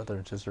default brother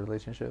and sister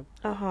relationship.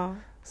 Uh-huh.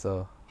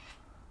 So,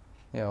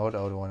 yeah, I would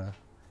want to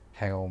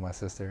hang out with my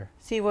sister.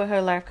 See what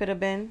her life could have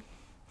been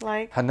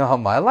like. I know how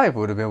my life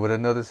would have been with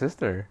another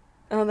sister.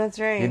 Oh, that's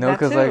right. You know, that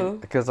too.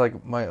 because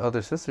like my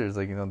other sisters,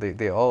 like, you know,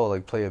 they all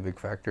like play a big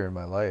factor in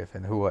my life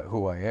and who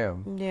I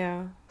am.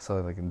 Yeah. So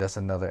like that's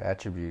another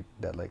attribute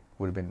that like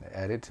would have been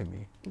added to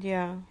me.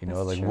 Yeah. You know,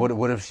 that's like true.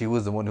 what if she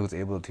was the one who was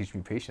able to teach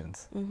me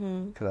patience?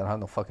 Mm-hmm. Because I don't have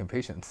no fucking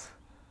patience.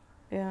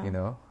 Yeah. You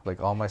know, like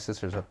all my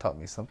sisters have taught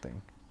me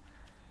something.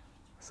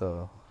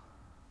 So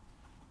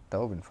that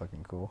would have been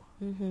fucking cool.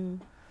 Mm-hmm.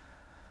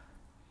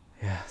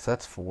 Yeah, so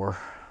that's 4.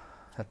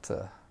 That's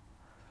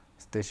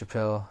Dave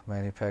Chappelle,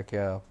 Manny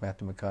Pacquiao,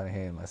 Matthew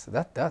McConaughey, and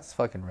myself. That's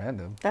fucking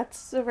random.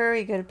 That's a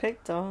very good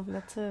pick, though.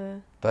 That's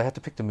a. Do I have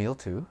to pick the meal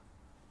too?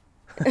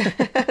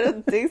 I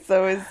don't think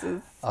so. It's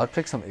just. I'd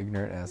pick some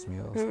ignorant ass Who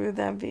meals. would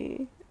that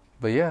be?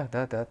 But yeah,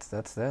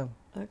 that's them.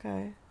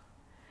 Okay.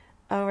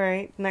 All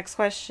right. Next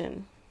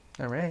question.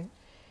 All right.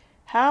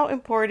 How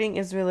important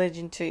is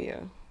religion to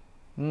you?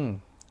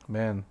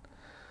 Man.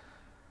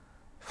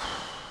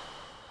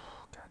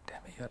 God damn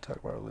it, you gotta talk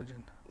about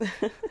religion.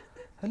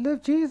 I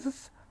love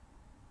Jesus.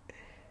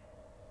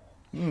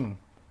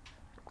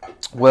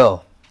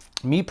 Well,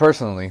 me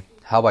personally,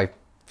 how I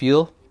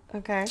feel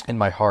Okay. in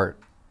my heart,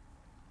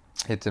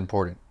 it's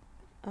important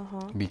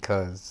Uh-huh.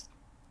 because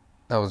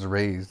I was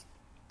raised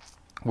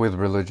with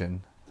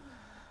religion.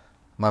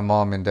 My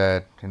mom and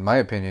dad, in my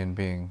opinion,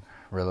 being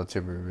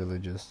relatively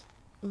religious,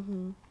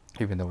 Mm-hmm.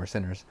 even though we're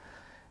sinners.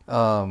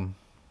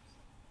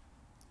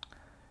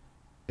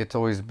 It's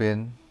always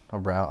been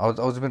around.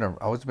 I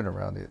always been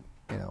around it.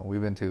 You know,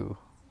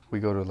 we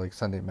go to like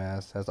Sunday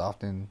mass as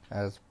often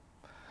as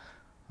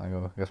I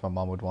guess my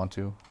mom would want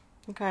to.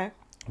 Okay.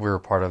 We were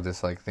part of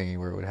this like thingy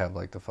where we would have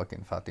like the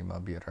fucking Fatima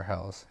be at our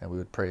house and we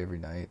would pray every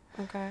night.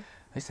 Okay.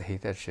 I used to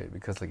hate that shit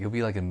because like it'll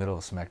be like in the middle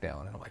of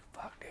SmackDown and I'm like,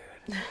 fuck,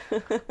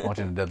 dude.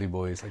 Watching the Dudley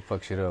Boys like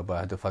fuck shit up, but I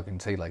had to fucking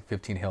say like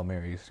 15 Hail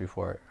Marys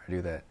before I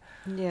do that.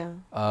 Yeah.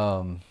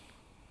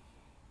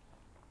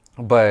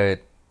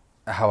 But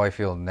how I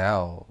feel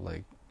now,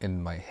 like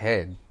in my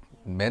head,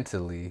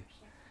 mentally,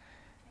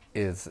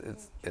 is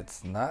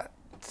it's not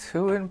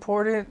too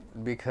important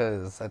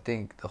because I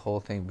think the whole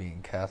thing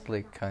being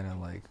Catholic kind of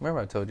like, remember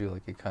I told you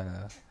like it kind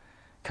of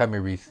got me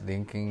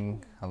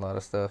rethinking a lot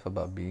of stuff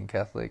about being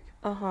Catholic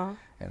Uh-huh.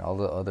 and all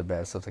the other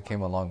bad stuff that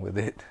came along with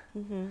it.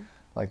 Mm-hmm.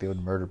 Like they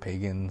would murder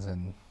pagans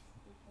and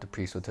the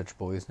priest would touch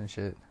boys and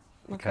shit.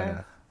 It Okay. kind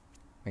of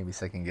made me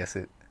second guess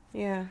it.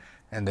 Yeah.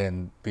 And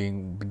then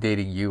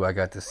dating you, I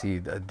got to see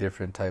a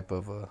different type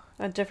of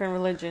A different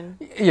religion.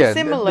 yeah,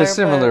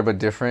 Similar, but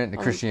different.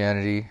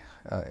 Christianity,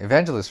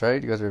 evangelist,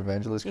 right? You guys are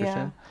evangelist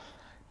Christian.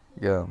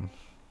 Yeah.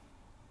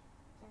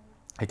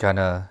 It kind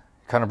of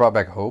brought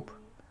back hope.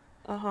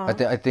 Uh-huh.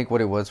 I think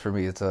what it was for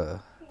me,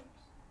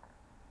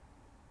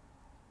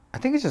 I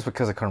think it's just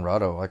because of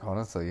Conrado. Like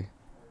honestly,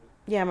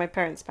 Yeah, my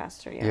parents'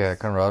 pastor, yes. yeah,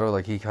 Conrado.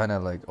 Like he kind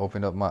of like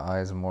opened up my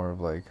eyes more of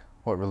like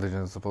what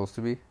religion is supposed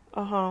to be.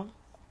 Uh-huh.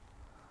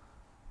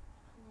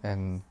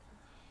 And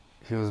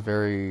he was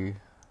very.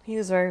 He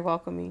was very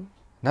welcoming.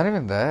 Not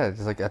even that.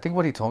 It's like I think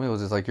what he told me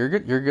was just like you're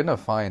gonna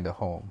find a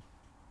home.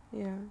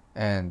 Yeah.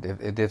 And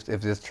if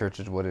this church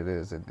is what it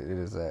is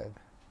is that.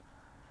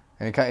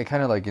 And it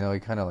kind of like, you know,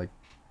 it kind of like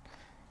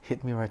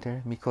hit me right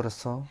there, mi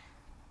corazón.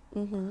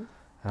 Mm-hmm. And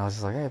I was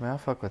just like, hey man, I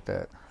fuck with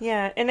that.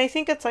 Yeah, and I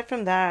think aside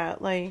from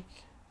that, like,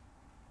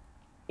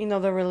 you know,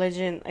 the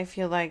religion, I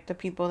feel like the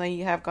people that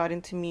you have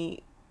gotten to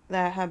meet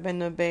that have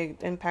been a big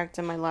impact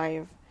in my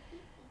life,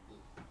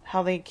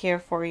 how they care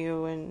for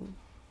you, and,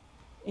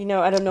 you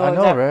know, I don't know. I if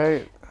know, that,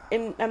 right?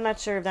 And I'm not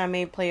sure if that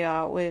may play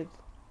out with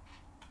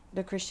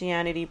the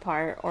Christianity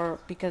part or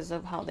because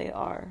of how they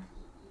are.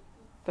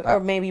 But, or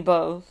maybe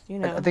both, you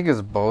know. I think it's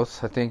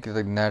both. I think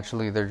like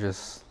naturally they're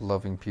just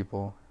loving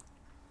people.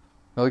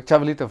 No, like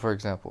Chabelita, for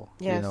example.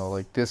 Yes. You know,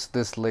 like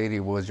this lady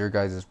was your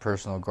guys'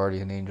 personal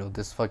guardian angel.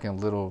 This fucking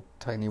little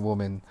tiny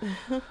woman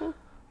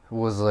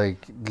was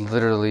like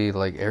literally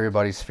like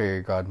everybody's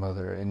fairy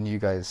godmother, and you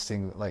guys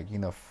sing like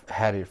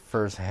had it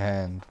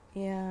firsthand,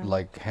 Yeah.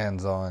 like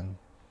hands on,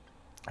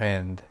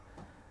 and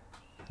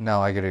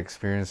now I get to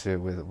experience it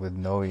with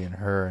Noe and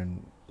her,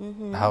 and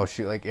Mhm. how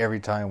she like every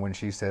time when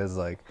she says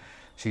like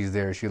she's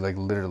there, she like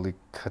literally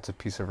cuts a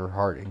piece of her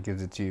heart and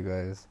gives it to you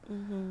guys.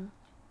 Mhm.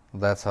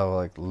 That's how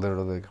like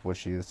literally like, what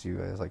she is to you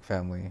guys, like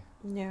family.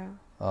 Yeah.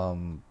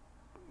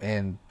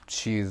 And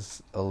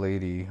she's a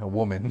lady, a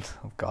woman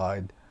of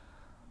God.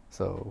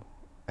 So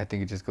I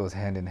think it just goes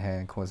hand in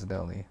hand,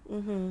 coincidentally.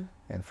 Mhm.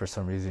 And for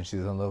some reason,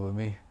 she's in love with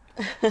me.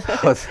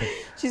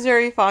 She's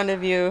very fond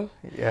of you,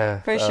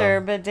 Yeah, for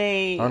sure. But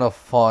I don't know if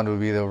fond would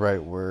be the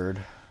right word.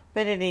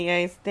 But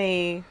anyways,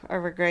 they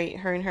are great.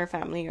 Her and her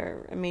family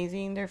are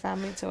amazing. Their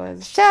family to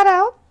us. Shout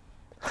out!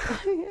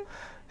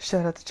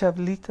 Shout out to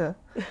Chavalita.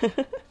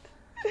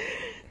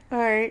 All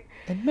right.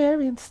 And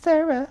Mary and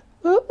Sarah.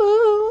 Ooh,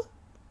 ooh.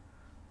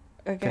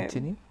 Okay.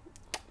 Continue.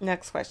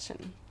 Next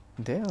question.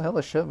 Damn,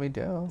 hella shut me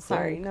down.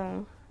 Sorry,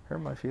 no. Hurt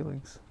my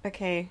feelings.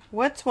 Okay.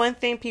 What's one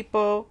thing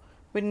people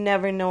would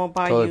never know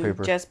about Toilet you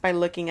paper. just by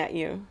looking at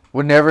you?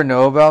 Would never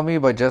know about me,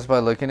 but just by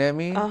looking at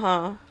me?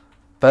 Uh-huh.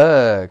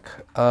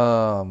 Fuck.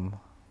 I'm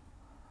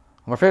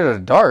afraid of the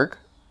dark.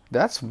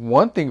 That's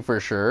one thing for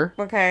sure.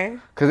 Okay.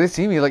 Because they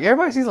see me, like,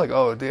 everybody sees, like,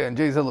 oh, damn,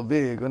 Jay's hella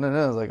big. No, no,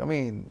 no. It's like, I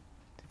mean,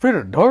 afraid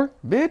of the dark,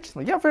 bitch?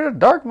 Like, yeah, afraid of the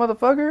dark,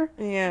 motherfucker.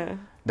 Yeah.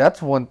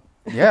 That's one.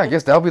 Yeah, I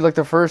guess that'll be, like,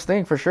 the first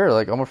thing for sure.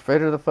 Like, I'm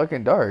afraid of the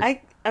fucking dark.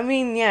 I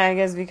mean, yeah, I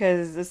guess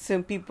because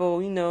some people,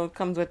 it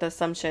comes with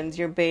assumptions.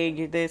 You're big,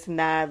 you're this and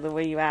that, the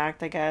way you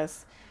act, I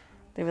guess.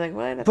 They'd be like,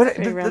 what? That's But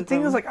pretty the thing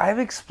random. is, like, I've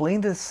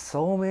explained this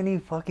so many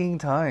fucking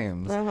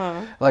times.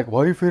 Uh-huh. Like,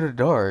 why are you afraid of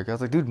the dark? I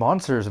was like, dude,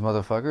 monsters,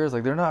 motherfuckers.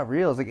 Like, they're not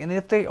real. It's like, and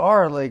if they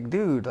are, like,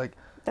 dude, like...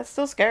 That's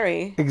still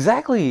scary.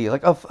 Exactly.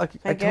 Like,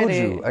 I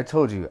get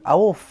told you. I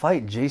will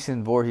fight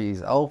Jason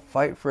Voorhees. I'll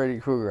fight Freddy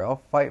Krueger.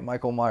 I'll fight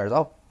Michael Myers.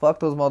 I'll fuck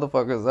those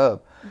motherfuckers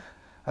up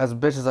as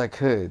bitch as I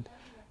could.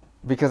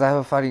 Because I have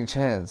a fighting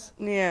chance.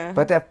 Yeah.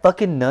 But that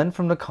fucking nun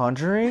from The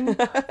Conjuring?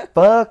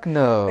 Fuck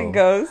no. The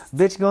ghost.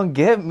 Bitch gonna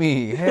get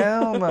me.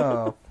 Hell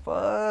no.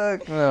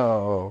 Fuck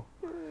no.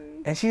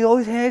 And she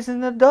always hangs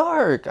in the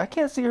dark. I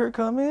can't see her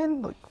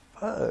coming. Like,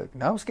 fuck.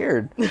 Now I'm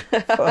scared.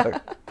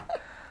 Fuck.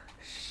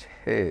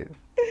 Shit.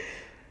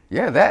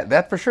 Yeah,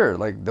 that for sure.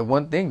 Like, the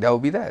one thing, that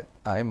would be that.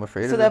 I'm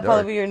afraid So of the that'd dark.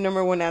 probably be your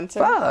number one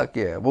answer? Fuck,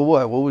 yeah. Well,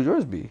 what would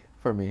yours be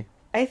for me?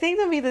 I think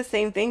that'd be the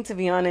same thing, to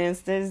be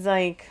honest. There's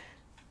like...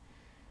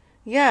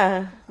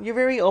 Yeah, you're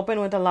very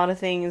open with a lot of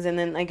things, and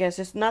then I guess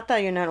just not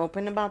that you're not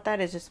open about that,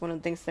 it's just one of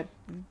the things that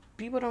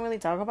people don't really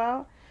talk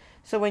about.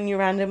 So when you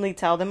randomly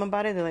tell them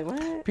about it, they're like,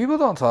 what? People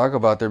don't talk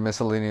about their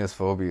miscellaneous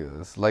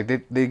phobias. Like,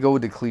 they go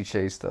with the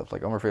cliche stuff.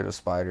 Like, I'm afraid of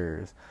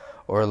spiders.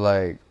 Or,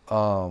 like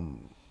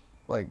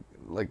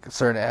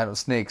certain animal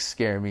snakes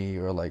scare me,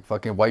 or like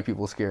fucking white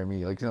people scare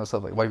me, like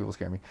stuff like white people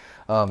scare me.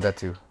 That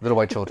too. Little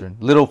white children,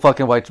 little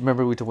fucking white.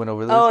 Remember we went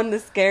over this? Oh, and the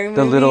scary movies.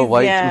 The little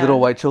white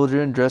yeah.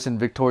 children dressed in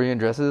Victorian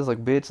dresses,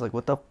 like bitch, like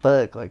what the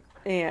fuck, like.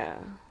 Yeah.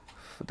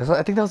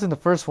 I think that was in the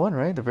first one,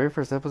 right? The very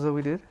first episode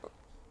we did.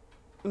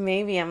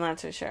 Maybe, I'm not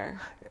too sure.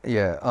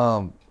 Yeah.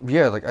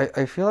 Yeah. Like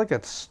I feel like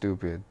that's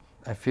stupid.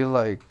 I feel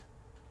like.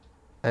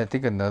 I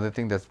think another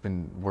thing that's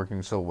been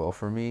working so well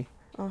for me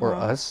or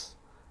us.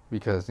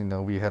 Because,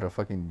 we had a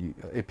fucking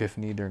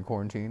epiphany during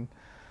quarantine.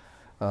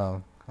 I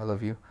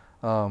love you.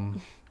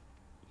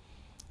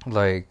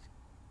 Like,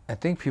 I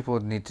think people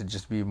need to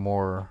just be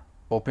more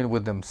open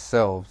with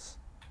themselves,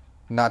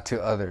 not to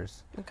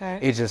others. Okay.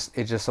 It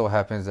just so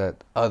happens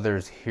that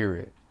others hear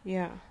it.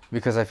 Yeah.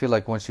 Because I feel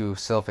like once you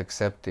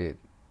self-accept it,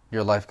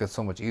 your life gets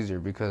so much easier.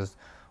 Because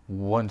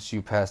once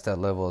you pass that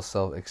level of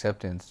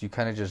self-acceptance, you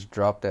kind of just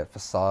drop that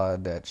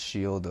facade, that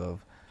shield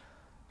of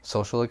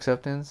social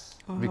acceptance,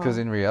 because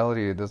in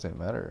reality it doesn't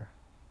matter.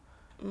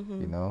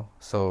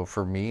 So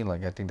for me,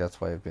 like, I think that's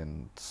why I've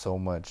been so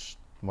much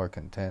more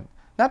content.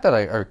 Not that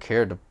I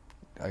cared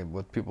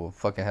what people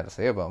fucking had to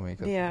say about me,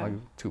 because like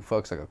 2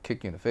 fucks, like, I'll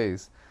kick you in the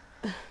face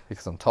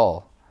because I'm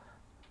tall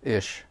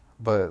ish,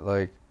 but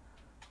like,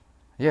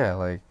 yeah,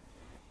 like,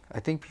 I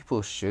think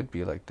people should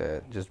be like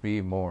that. Just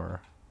be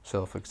more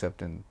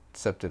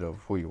accepted of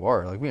who you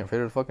are. Like, being afraid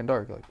of the fucking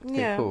dark, like,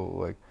 okay,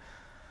 cool, like,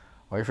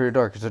 why are you afraid of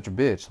dark? You're such a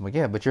bitch. I'm like,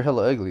 yeah, but you're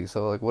hella ugly,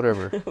 so, like,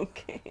 whatever.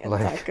 Okay,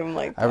 like, attack him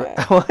like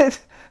that. What?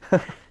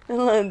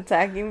 I'm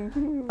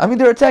attacking. I mean,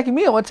 they're attacking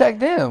me. I'm gonna attack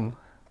them.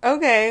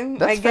 Okay,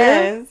 That's I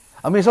fair. guess.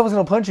 I mean, if someone's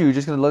gonna punch you, you're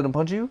just gonna let them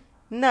punch you?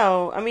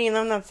 No, I mean,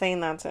 I'm not saying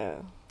that to...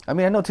 I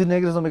mean, I know 2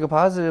 negatives don't make a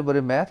positive, but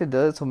in math it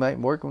does, so it might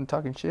work when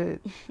talking shit.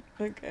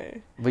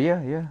 Okay. But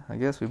yeah, I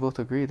guess we both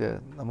agree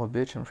that I'm a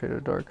bitch and I'm afraid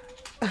of the dark.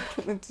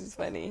 Which is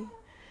funny.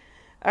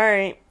 All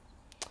right,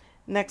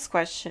 next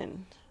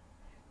question.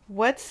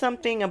 What's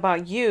something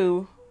about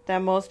you that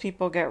most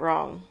people get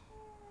wrong?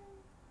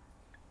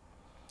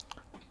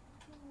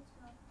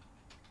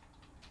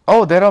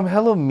 Oh, that I'm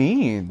hella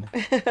mean.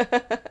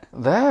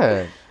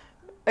 That.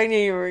 I knew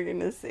you were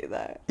going to say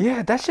that.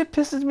 Yeah, that shit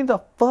pisses me the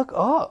fuck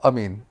off. I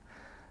mean,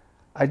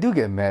 I do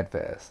get mad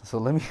fast. So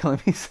let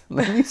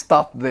me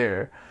stop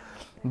there.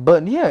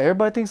 But yeah,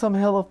 everybody thinks I'm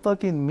hella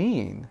fucking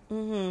mean.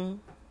 Mm-hmm.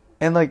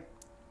 And like,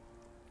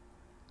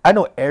 I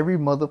know every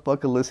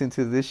motherfucker listening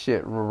to this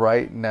shit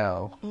right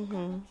now.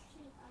 Mm-hmm.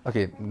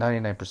 Okay,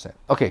 99%.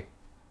 Okay,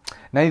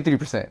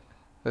 93%.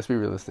 Let's be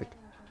realistic.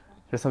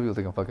 There's some people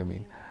think I'm fucking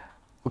mean.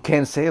 Who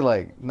can say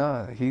like,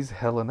 nah, he's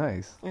hella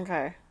nice.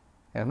 Okay.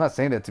 And I'm not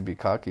saying that to be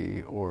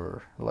cocky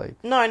or like.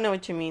 No, I know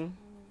what you mean.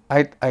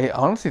 I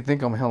honestly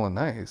think I'm hella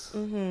nice.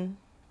 Mm-hmm.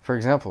 For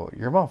example,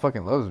 your mom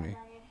fucking loves me.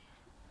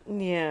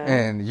 Yeah.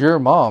 And your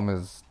mom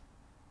is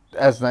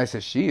as nice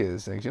as she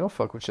is. Like, you don't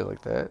fuck with shit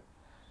like that.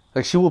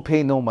 Like, she will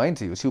pay no mind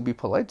to you. She'll be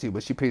polite to you,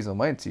 but she pays no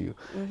mind to you.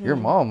 Mm-hmm. Your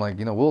mom, like,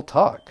 you know, we'll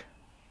talk.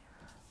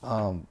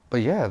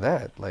 But yeah,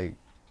 that, like,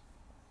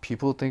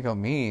 people think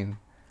I'm mean.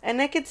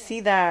 And I could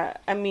see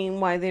that. I mean,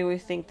 why they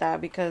would think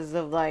that, because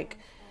of, like,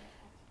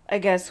 I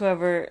guess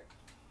whoever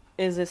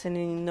is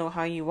listening know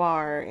how you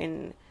are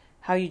and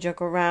how you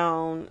joke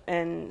around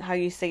and how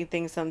you say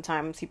things.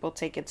 Sometimes people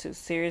take it too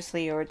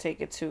seriously or take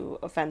it too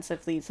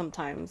offensively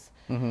sometimes.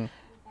 Mm-hmm.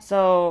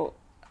 So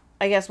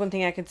I guess one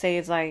thing I could say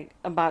is, like,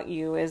 about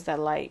you is that,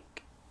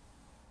 like,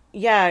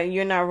 yeah,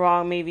 you're not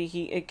wrong. Maybe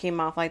it came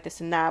off like this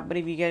and that, but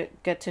if you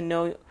get to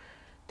know,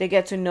 they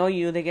get to know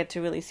you, they get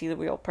to really see the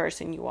real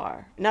person you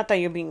are. Not that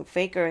you're being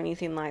fake or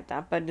anything like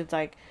that, but it's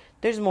like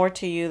there's more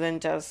to you than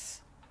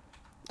just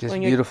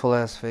beautiful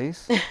ass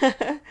face.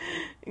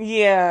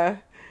 Yeah.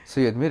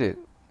 So you admit it.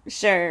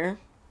 Sure.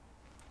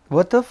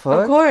 What the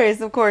fuck?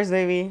 Of course,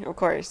 baby, of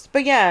course.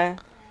 But yeah,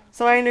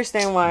 so I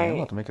understand why. I'm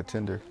about to make a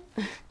Tinder.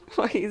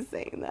 Why are you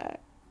saying that?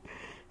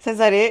 So is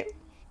that it?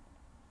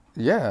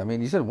 Yeah, I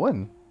mean, you said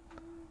one.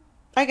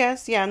 I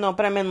guess, yeah, no,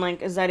 but I mean,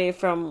 like, is that it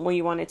from what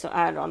you wanted to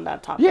add on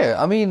that topic? Yeah,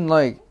 I mean,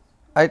 like,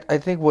 I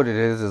think what it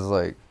is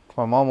like,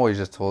 my mom always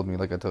just told me,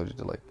 like I told you,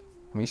 to, like,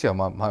 I mean, you see how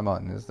my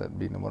mom is, that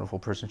being a wonderful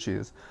person she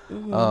is.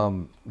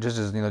 Mm-hmm. Just,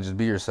 you know, just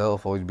be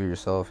yourself, always be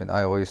yourself. And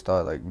I always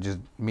thought, like, just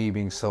me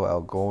being so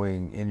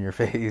outgoing, in your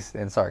face,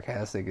 and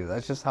sarcastic,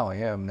 that's just how I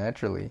am,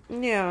 naturally.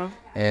 Yeah.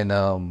 And,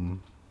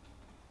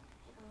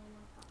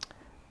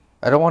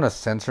 I don't want to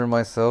censor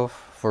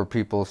myself for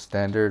people's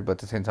standard, but at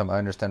the same time, I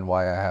understand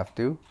why I have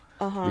to.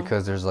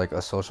 Because there's like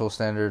a social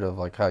standard of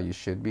like how you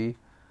should be,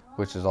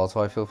 which is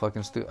also I feel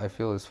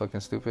is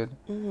fucking stupid.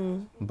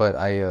 Mm-hmm. But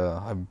I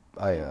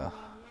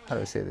how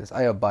do I say this?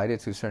 I abide it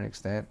to a certain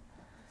extent,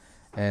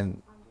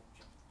 and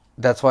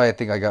that's why I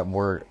think I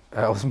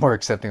was more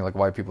accepting like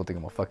why people think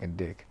I'm a fucking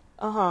dick.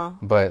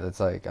 But it's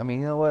like, I mean,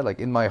 you know what? Like,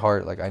 in my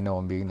heart, like, I know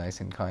I'm being nice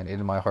and kind.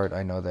 In my heart,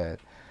 I know that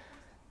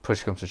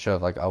push comes to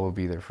shove, like, I will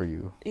be there for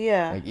you.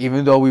 Yeah. Like,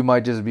 even though we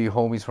might just be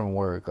homies from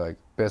work, like,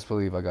 best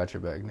believe I got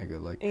your back,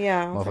 nigga. Like,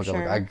 yeah, motherfucker, for sure.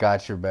 like, I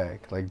got your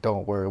back. Like,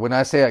 don't worry. When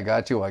I say I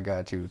got you, I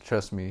got you.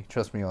 Trust me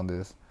on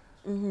this.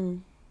 Mm-hmm.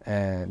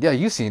 And yeah,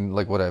 you've seen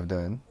like what I've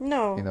done.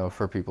 No. You know,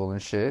 for people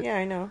and shit. Yeah,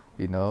 I know.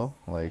 You know,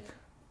 like,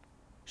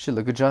 shit.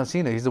 Look at John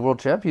Cena. He's the world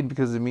champion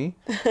because of me.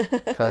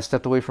 Cause I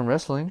stepped away from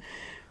wrestling.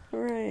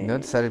 Right. You know,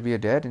 decided to be a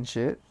dad and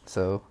shit.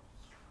 So.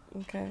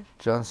 Okay.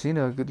 John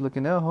Cena, good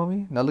looking out,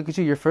 homie. Now look at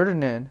you, you're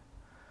Ferdinand.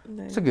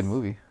 Nice. It's a good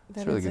movie.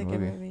 That it's a really is good a movie.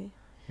 good movie.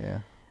 Yeah.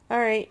 All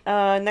right.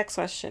 Next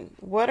question.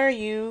 What are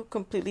you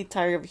completely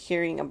tired of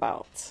hearing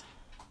about?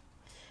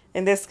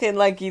 And this can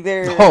like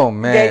either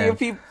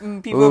get you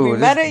people be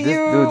mad at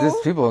you. Dude, this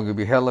people are gonna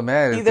be hella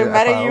mad. Either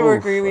mad at you or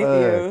agree with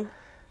you.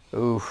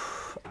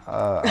 Oof.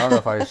 I don't know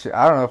if I should.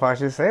 I don't know if I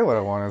should say what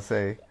I want to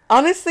say.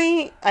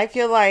 Honestly, I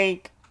feel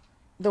like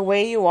the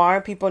way you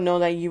are, people know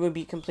that you would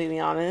be completely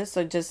honest.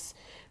 So just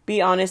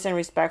be honest and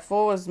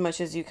respectful as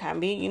much as you can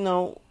be. You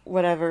know,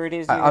 whatever it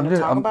is you're going to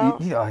talk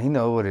about. You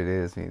know what it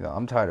is. You know,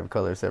 I'm tired of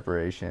color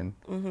separation.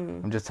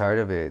 Mm-hmm. I'm just tired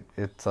of it.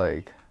 It's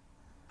like,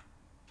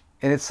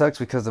 and it sucks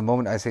because the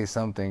moment I say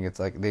something, it's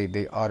like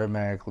they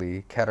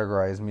automatically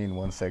categorize me in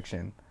one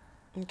section.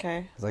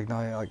 Okay. It's like, no,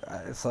 like,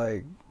 it's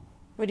like.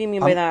 What do you mean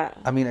by that?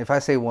 I mean, if I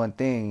say one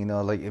thing, you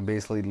know, like, it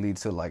basically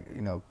leads to, like,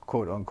 you know,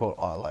 quote unquote,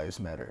 all lives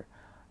matter.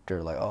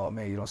 They're like, oh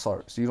man, you don't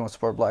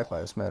support Black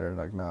Lives Matter. And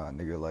like, nah,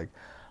 nigga, like,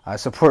 I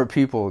support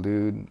people,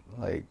 dude.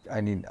 Like,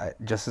 I need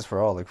justice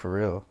for all, like, for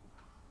real.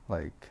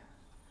 Like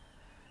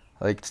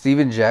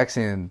Steven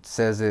Jackson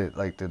says it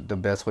like the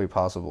best way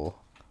possible.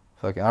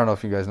 Fucking, I don't know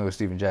if you guys know who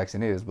Steven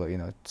Jackson is, but you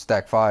know,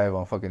 Stack 5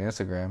 on fucking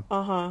Instagram.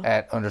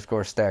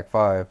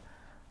 @_Stack5.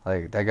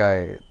 Like, that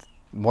guy,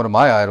 one of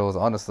my idols,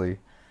 honestly.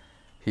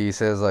 He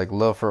says like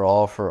love for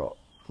all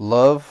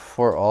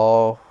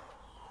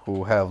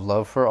who have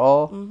love for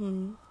all.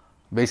 Mm-hmm.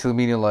 Basically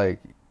meaning like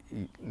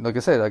I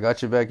said, I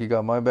got your back, you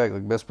got my back.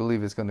 Like, best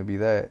believe it's gonna be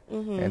that.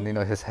 Mm-hmm. And you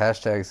know, his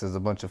hashtags is a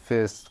bunch of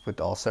fists with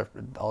all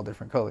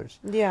different colors.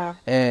 Yeah.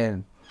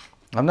 And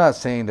I'm not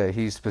saying that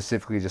he's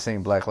specifically just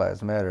saying Black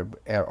Lives Matter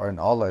or in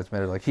All Lives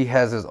Matter. Like, he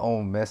has his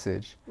own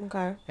message.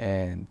 Okay.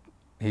 And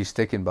he's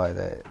sticking by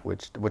that,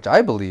 which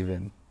I believe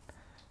in.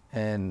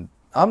 And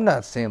I'm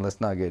not saying let's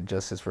not get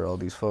justice for all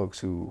these folks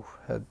who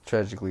had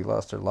tragically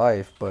lost their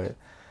life, but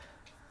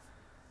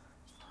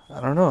I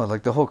don't know,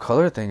 like the whole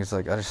color thing is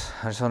like I just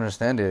don't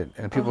understand it,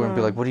 and people are gonna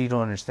be like, "What do you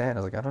don't understand?"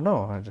 I was like, "I don't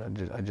know,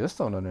 I just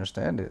don't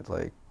understand it."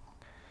 Like,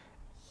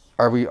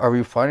 are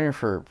we fighting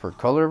for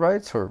color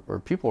rights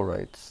or people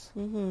rights?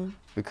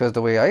 Because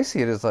the way I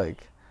see it is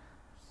like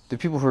the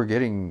people who are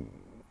getting,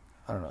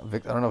 I don't know,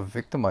 I don't know if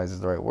victimized is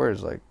the right word.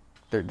 Is like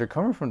they're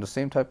coming from the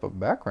same type of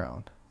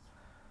background.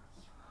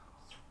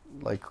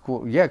 Like,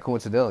 yeah,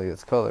 coincidentally,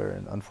 it's color,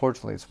 and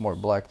unfortunately, it's more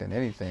black than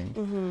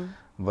anything.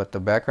 But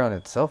the background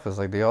itself is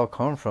like they all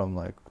come from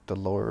like the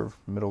lower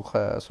middle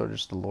class or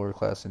just the lower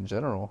class in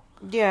general.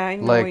 Yeah, I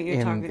know Like what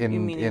you're talking. You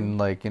mean in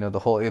like, you know, the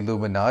whole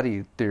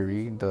Illuminati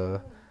theory,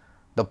 the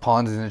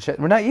pawns in the chess.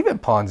 We're not even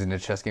pawns in the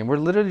chess game. We're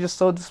literally just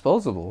so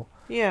disposable.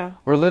 Yeah.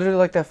 We're literally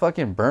like that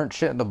fucking burnt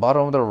shit in the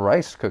bottom of the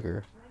rice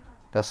cooker.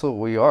 That's what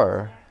we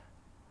are.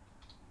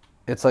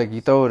 It's like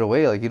you throw it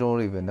away like you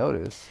don't even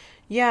notice.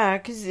 Yeah,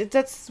 because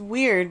that's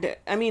weird.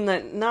 I mean,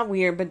 not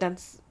weird, but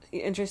that's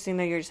interesting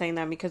that you're saying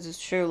that because it's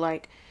true.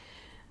 Like,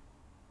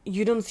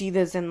 you don't see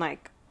this in,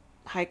 like,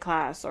 high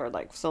class or,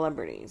 like,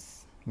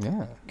 celebrities.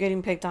 Yeah.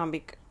 Getting picked on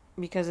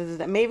because of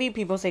that. Maybe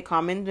people say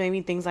comments, maybe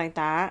things like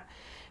that.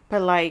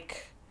 But,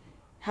 like,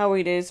 how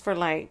it is for,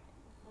 like,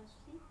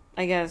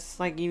 I guess,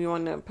 like, you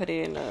want to put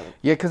it in a...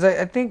 Yeah, because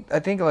I think,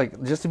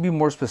 like, just to be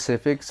more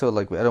specific, so,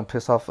 like, I don't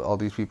piss off all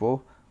these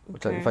people,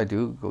 which, like, if I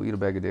do, go eat a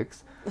bag of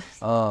dicks.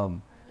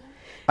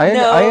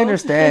 I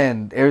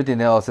understand everything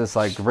else. It's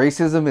like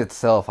racism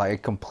itself. I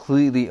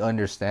completely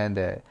understand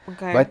that.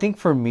 Okay. But I think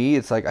for me,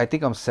 it's like I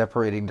think I'm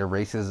separating the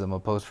racism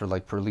opposed for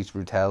like police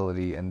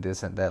brutality and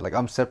this and that. Like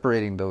I'm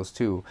separating those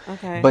two.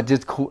 Okay. But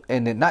just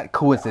and it, not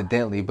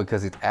coincidentally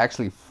because it's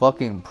actually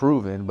fucking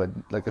proven. But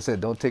like I said,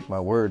 don't take my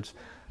words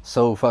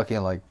so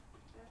fucking like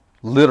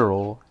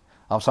literal.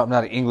 I'm sorry, I'm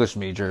not an English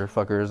major,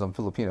 fuckers. I'm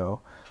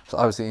Filipino, so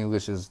obviously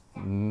English is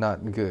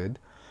not good.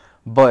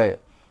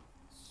 But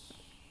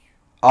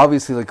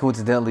obviously, like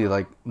coincidentally,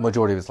 like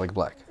majority of it's like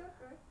black,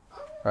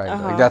 right?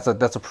 Like that's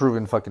a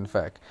proven fucking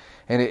fact,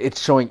 and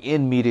it's showing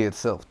in media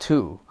itself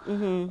too.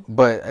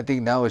 But I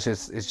think now it's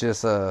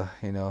just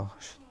you know,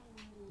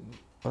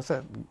 what's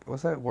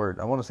that word?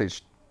 I want to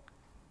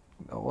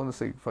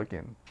say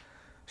fucking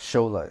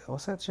show like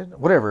what's that shit?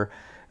 Whatever,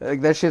 like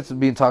that shit's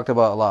being talked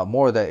about a lot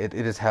more. That it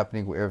is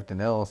happening with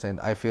everything else, and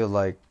I feel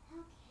like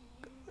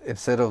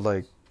instead of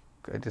like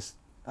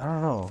I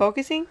don't know.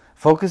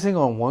 Focusing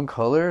on one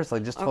color, it's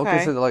like just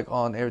focus it like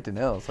on everything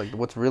else, like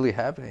what's really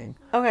happening.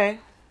 Okay.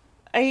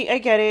 I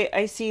get it.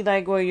 I see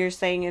like what you're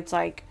saying. It's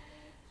like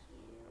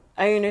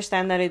I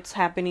understand that it's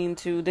happening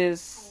to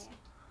this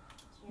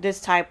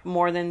type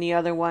more than the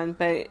other one,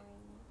 but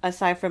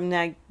aside from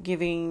that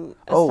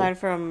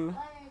from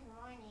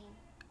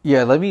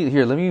yeah, let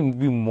me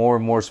be more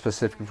and more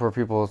specific before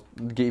people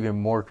get even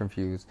more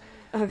confused.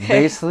 Okay.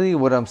 Basically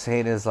what I'm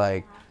saying is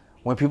like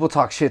when people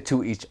talk shit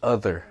to each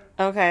other.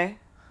 Okay.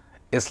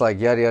 It's like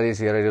yada yada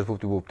yada just whoop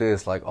de whoop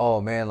this like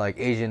oh man like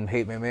Asian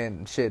hate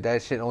man shit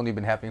that shit only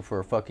been happening for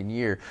a fucking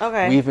year.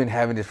 Okay. We've been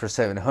having this for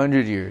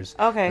 700 years.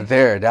 Okay.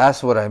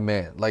 That's what I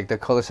meant. Like the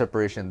color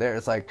separation there.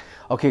 It's like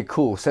okay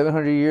cool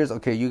 700 years.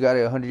 Okay you got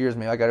it 100 years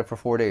man I got it for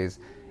 4 days.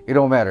 It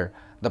don't matter.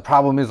 The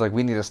problem is like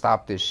we need to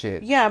stop this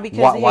shit. Yeah,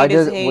 because why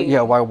does hate.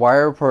 Yeah why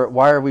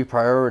are we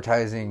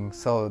prioritizing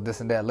so this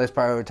and that? Let's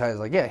prioritize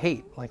like yeah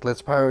hate like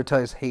let's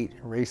prioritize hate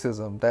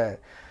racism that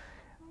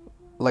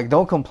like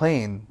don't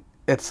complain.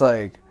 It's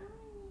like.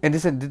 And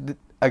this,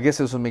 I guess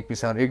this will make me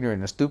sound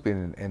ignorant and stupid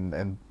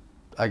and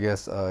I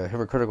guess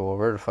hypocritical or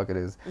whatever the fuck it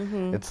is.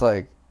 It's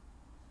like,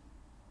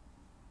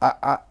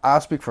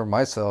 I'll speak for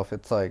myself.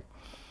 It's like,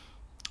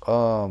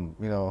 you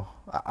know,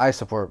 I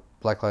support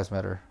Black Lives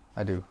Matter.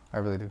 I do. I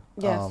really do.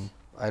 Yes.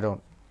 I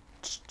don't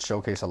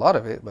showcase a lot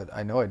of it, but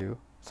I know I do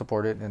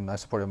support it and I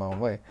support it my own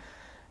way.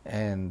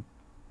 And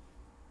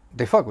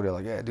they fuck with it.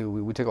 Like, yeah, dude,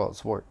 we take all the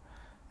support.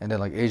 And then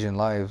like Asian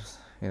lives,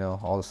 you know,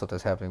 all the stuff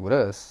that's happening with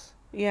us.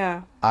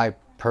 Yeah. I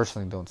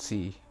personally don't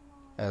see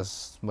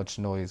as much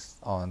noise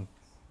on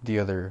the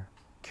other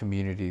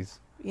communities.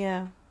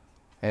 Yeah.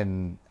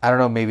 And I don't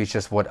know, maybe it's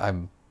just what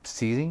I'm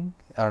seeing.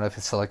 I don't know if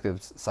it's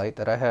selective sight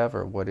that I have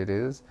or what it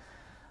is,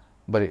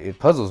 but it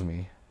puzzles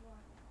me.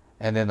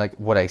 And then like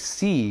what I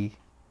see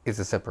is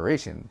a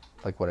separation,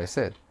 like what I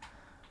said.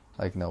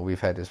 Like, no, we've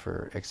had this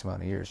for X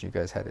amount of years. You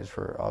guys had this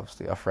for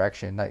obviously a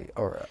fraction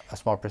or a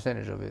small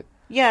percentage of it.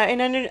 Yeah,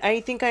 and I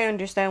think I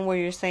understand what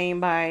you're saying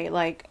by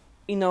like,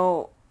 you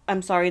know,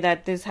 I'm sorry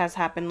that this has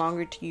happened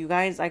longer to you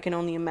guys. I can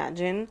only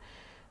imagine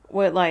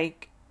what,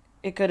 like,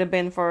 it could have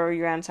been for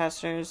your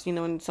ancestors, you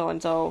know, and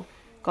so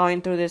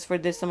going through this for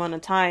this amount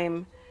of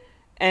time.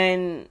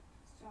 And,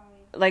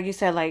 like you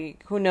said,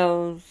 like, who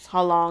knows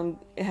how long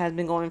it has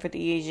been going for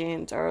the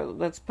Asians, or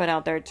let's put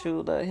out there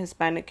to the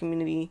Hispanic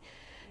community,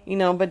 you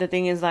know. But the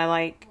thing is that,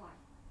 like,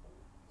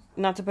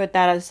 not to put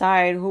that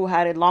aside, who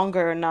had it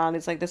longer or not,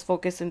 it's like, let's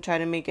focus and try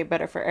to make it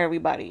better for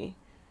everybody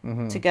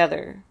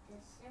together.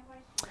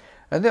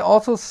 And it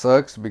also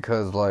sucks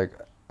because, like,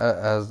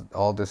 as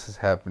all this is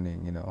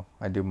happening, you know,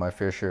 I do my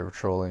fair share of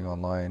trolling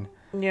online.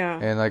 Yeah.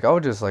 And like I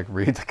would just like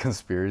read the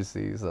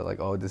conspiracies that like,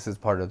 oh, this is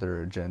part of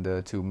their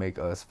agenda to make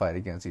us fight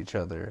against each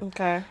other.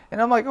 Okay.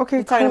 And I'm like, okay,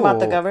 You're talking cool. about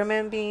the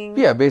government being.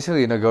 Yeah,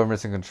 basically,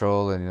 government's in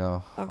control, and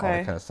all Okay.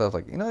 that kind of stuff.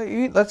 Like,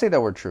 let's say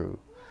that we're true.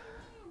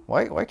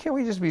 Why can't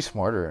we just be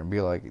smarter and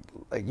be like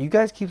you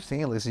guys keep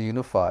saying let's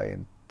unify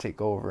and take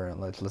over and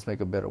let's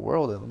make a better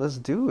world, and let's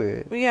do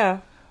it. Yeah.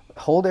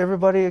 Hold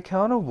everybody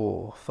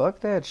accountable. Fuck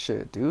that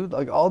shit, dude.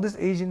 Like all this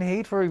Asian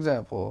hate, for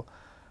example.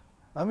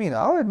 I mean,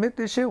 I'll admit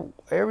this shit.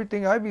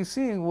 Everything I be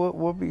seeing,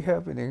 what be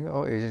happening?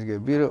 Oh, Asians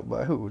get beat up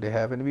by who? They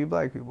happen to be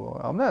black people.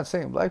 I'm not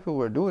saying black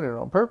people are doing it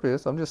on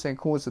purpose. I'm just saying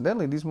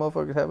coincidentally, these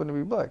motherfuckers happen to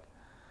be black,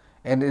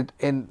 and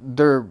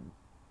the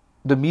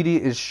media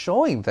is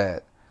showing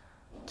that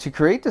to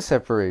create the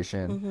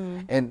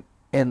separation.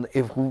 And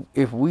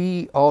if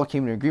we all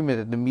came to agreement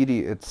that the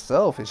media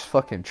itself is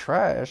fucking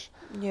trash,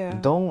 Yeah.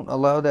 don't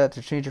allow that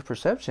to change your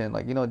perception.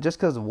 Like, just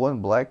because one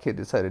black kid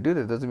decided to do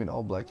that doesn't mean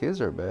all black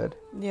kids are bad.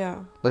 Yeah.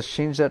 Let's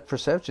change that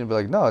perception. Be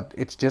like, no,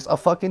 it's just a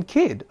fucking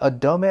kid. A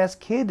dumbass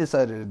kid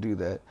decided to do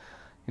that.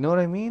 You know what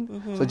I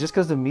mean? So just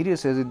because the media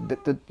says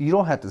it, that you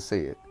don't have to say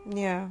it.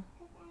 Yeah.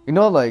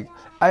 Like,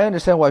 I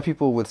understand why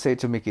people would say it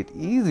to make it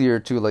easier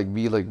to, like,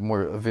 be, like,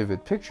 more a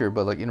vivid picture,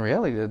 but, like, in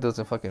reality, that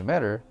doesn't fucking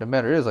matter. The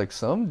matter is, like,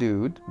 some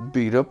dude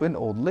beat up an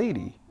old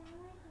lady.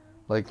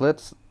 Like,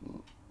 let's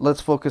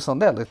focus on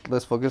that.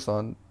 Let's focus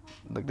on,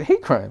 like, the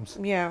hate crimes.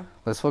 Yeah.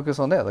 Let's focus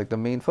on that, like, the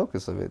main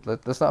focus of it.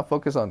 Let's not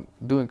focus on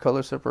doing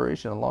color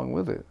separation along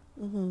with it.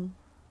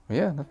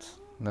 Yeah, I'm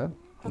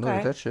Okay.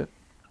 with that shit.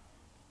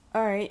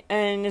 All right.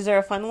 And is there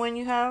a fun one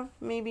you have,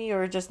 maybe,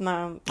 or just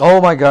not?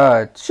 Oh, my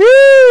God. Sheesh!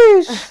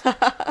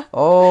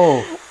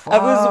 Oh, fuck. I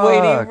was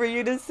waiting for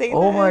you to say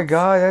Oh that. my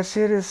God, that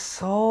shit is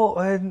so,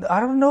 and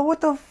I don't know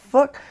what the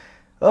fuck.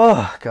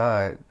 Oh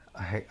God,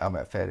 I'm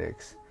at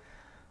FedEx.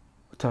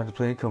 What time to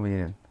play? Coming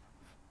in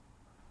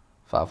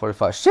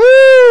 5:45.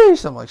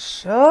 Sheesh! I'm like,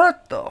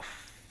 shut the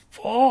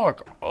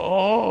fuck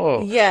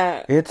up.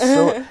 Yeah. It's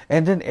so,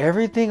 and then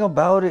everything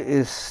about it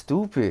is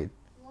stupid.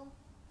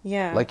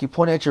 Yeah. Like you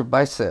point at your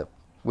bicep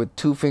with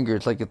two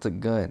fingers like it's a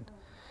gun.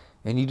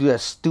 And you do that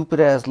stupid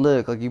ass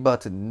look like you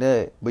about to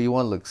nut, but you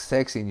want to look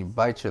sexy and you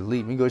bite your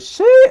lip. And you go,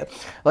 shit!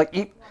 Like,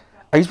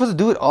 are you supposed to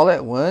do it all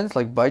at once?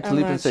 Like, bite your I'm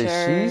lip not and say sure.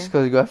 sheesh?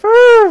 Because you go,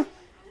 Fur!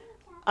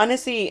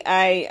 Honestly,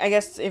 I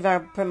guess if I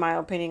put my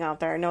opinion out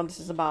there, I know this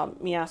is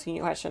about me asking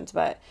you questions,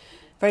 but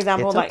for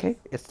example, It's like okay.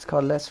 It's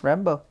called Les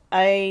Rambo.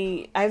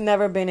 I've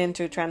never been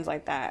into trends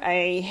like that.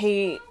 I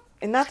hate,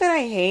 and not that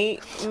I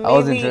hate. Maybe, I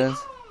was in trends.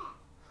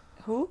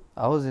 Who?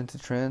 I was into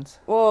trends.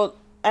 Well,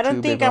 I don't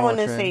Too think big I on want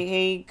to trend. say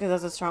hate because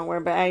that's a strong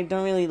word, but I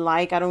don't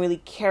really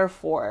care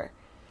for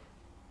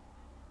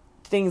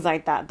things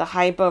like that. The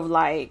hype of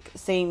like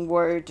saying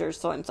words or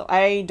so and so.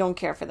 I don't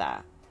care for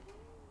that.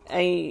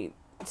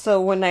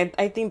 So when I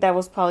think that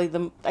was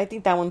probably I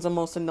think that one's the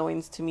most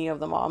annoying to me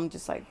of them all. I'm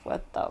just like,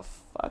 what the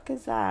fuck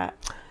is that?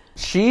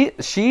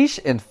 Sheesh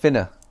and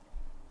finna.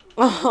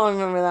 Oh, I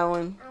remember that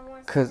one.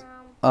 Cause,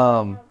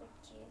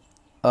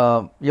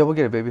 yeah, we'll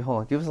get it, baby. Hold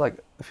on. Give us like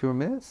a few more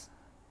minutes.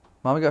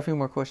 Mommy got a few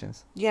more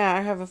questions. Yeah,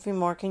 I have a few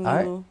more. Can you?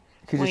 Alright.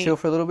 Could you wait? chill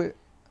for a little bit?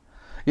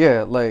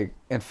 Yeah, like,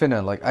 and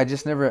finna, like, I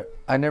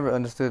never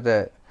understood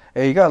that.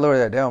 Hey, you gotta lower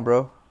that down,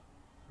 bro.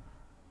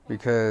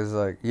 Because,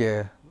 like,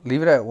 yeah,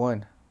 leave it at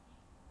 1.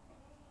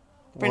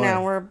 For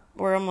now,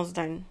 we're almost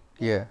done.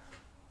 Yeah.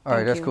 All right,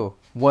 Thank that's you. cool.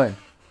 1.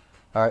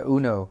 All right,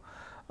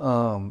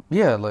 uno.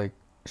 Yeah, like,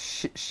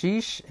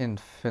 sheesh and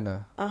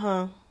finna. I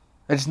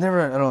I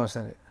don't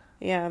understand it.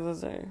 Yeah,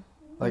 those are.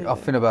 Like, I'll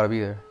finna about to be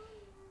there.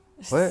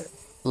 What?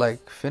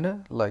 Like,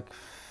 finna? Like,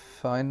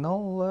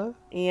 final?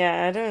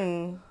 Yeah, I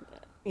don't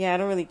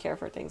really care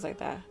for things like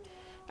that.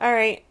 All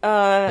right.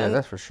 Yeah,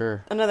 that's for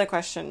sure. Another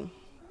question.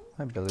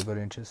 My belly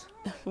button inches.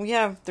 We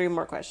have 3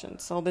 more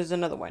questions, so there's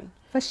another one.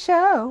 For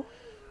sure.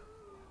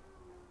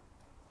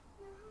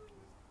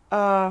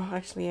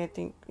 Actually, I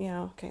think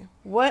okay.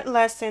 What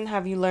lesson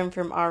have you learned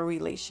from our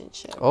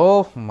relationship?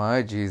 Oh,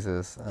 my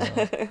Jesus.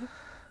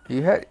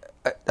 You had...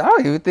 I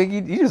don't even think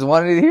you just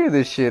wanted to hear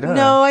this shit, huh?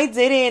 No, I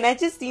didn't. I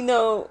just,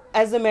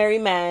 as a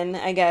married man,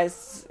 I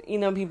guess,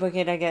 people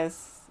can,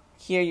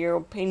 hear your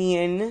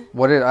opinion,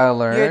 What did I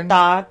learn? your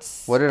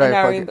thoughts. What did in I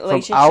our fucking... From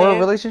relationship. our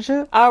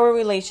relationship? Our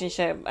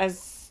relationship,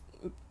 as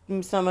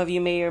some of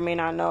you may or may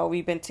not know,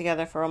 we've been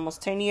together for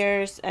almost 10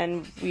 years,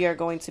 and we are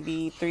going to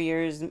be 3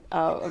 years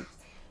of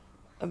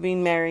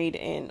being married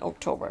in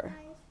October.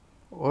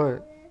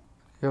 What?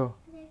 Yo.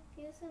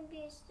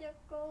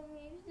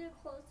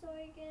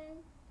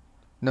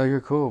 No,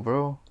 you're cool,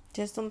 bro.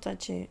 Just don't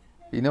touch it.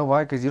 You know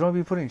why? Because you don't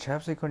be putting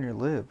chapstick on your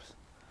lips.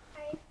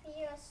 I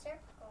feel a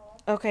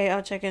circle. Okay,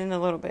 I'll check it in a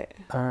little bit.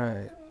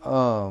 Alright.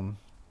 I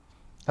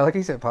like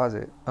he said pause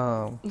it.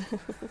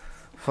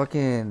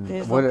 Fucking...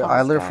 There's no What did I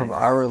pause, learned from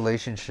guys. our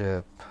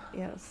relationship?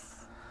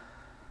 Yes.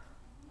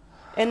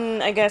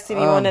 And I guess if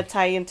you want to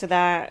tie into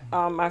that,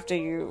 after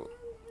you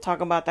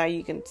talk about that,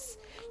 you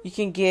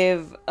can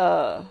give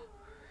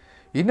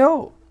You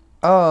know,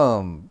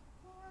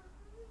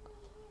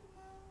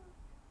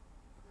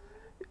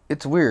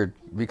 it's weird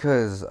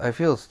because I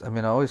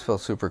always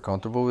felt super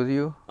comfortable with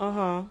you,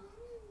 Uh-huh.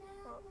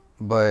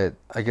 but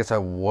I guess I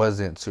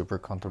wasn't super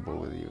comfortable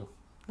with you.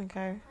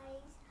 Okay.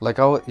 Like,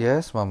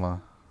 yes,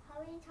 Mama.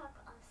 How do you talk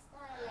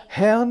outside? Like,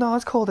 Hell no,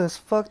 it's cold as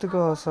fuck to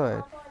go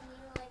outside. how about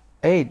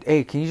you, like,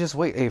 Hey, can you just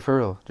wait? Hey, for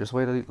real, just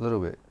wait a little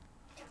bit.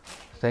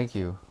 Thank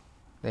you.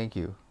 how about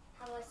you?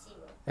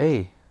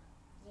 Hey,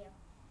 Yeah.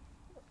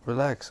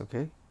 relax,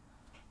 okay?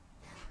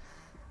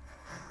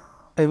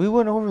 Hey, we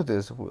went over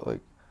this. Like,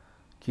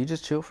 can you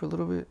just chill for a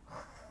little bit?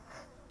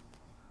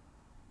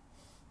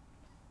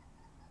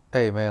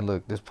 Hey, man,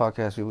 look, this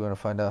podcast, we're going to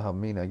find out how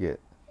mean I get.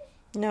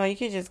 No, you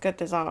could just cut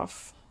this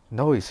off.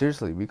 No,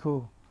 seriously, be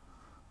cool.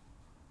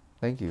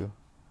 Thank you.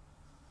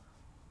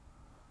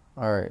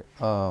 All right.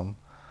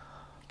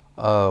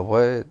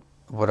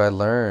 What I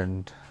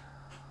learned.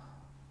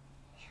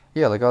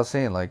 Yeah, like I was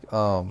saying, like,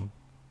 I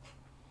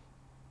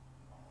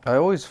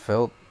always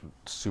felt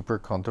super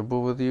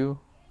comfortable with you,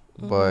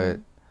 but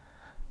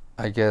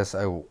I guess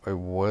I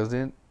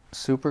wasn't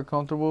super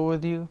comfortable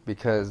with you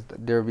because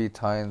there'd be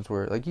times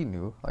where, like, you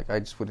knew, like, I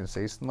just wouldn't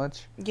say so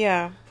much,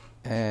 Yeah.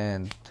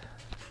 and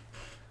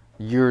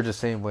you're the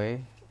same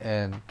way,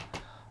 and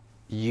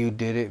you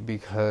did it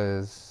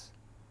because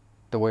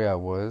the way I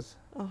was.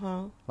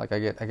 Uh-huh. Like, I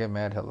get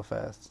mad hella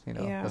fast, you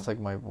know. Yeah. That's like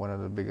one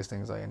of the biggest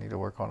things I need to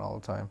work on all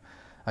the time.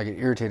 I get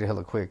irritated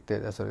hella quick.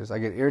 That's what it is. I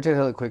get irritated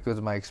hella quick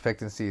because my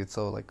expectancy is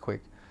so, like,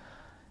 quick.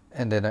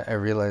 And then I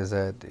realized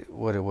that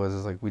what it was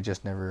is, like, we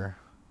just never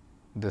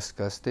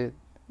discussed it.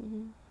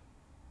 Mm-hmm.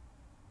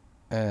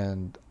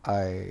 And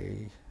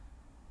I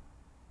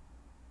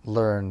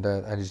learned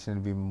that I just need to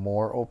be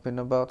more open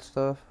about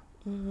stuff.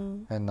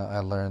 Mm-hmm. And I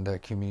learned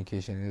that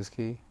communication is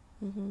key.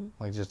 Mm-hmm.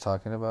 Like, just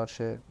talking about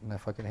shit. And I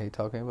fucking hate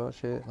talking about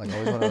shit. Like, I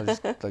always want to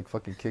just, like,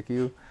 fucking kick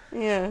you.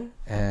 Yeah.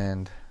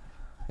 And,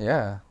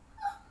 yeah.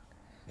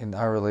 In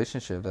our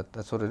relationship,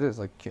 that's what it is.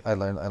 Like, I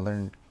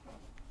learned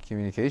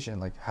communication,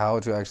 like how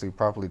to actually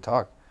properly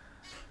talk.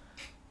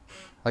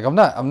 Like, I'm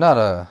not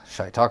a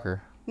shy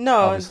talker. No,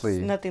 Obviously.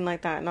 it's nothing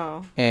like that,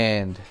 no.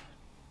 And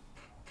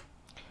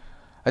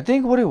I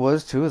think what it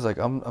was too is, like,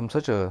 I'm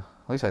such a,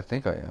 at least I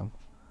think I am.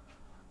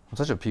 I'm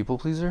such a people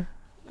pleaser.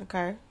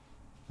 Okay.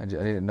 I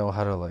didn't know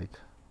how to, like,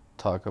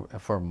 talk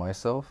for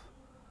myself.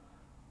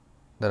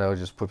 That I would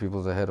just put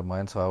people's ahead of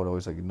mine, so I would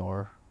always, like,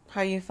 ignore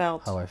How you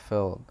felt. how I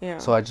felt. Yeah.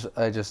 So I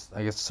guess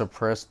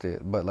suppressed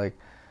it, but, like,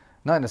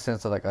 not in the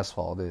sense that, like, I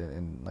swallowed it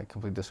and, like,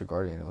 completely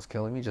disregarded it and it was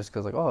killing me, just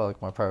because, like, oh,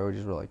 like, my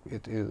priorities were, like,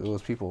 it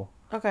was people.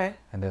 Okay.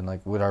 And then,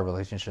 like, with our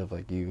relationship,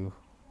 like, you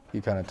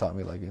kind of taught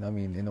me, like, you know, I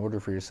mean, in order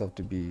for yourself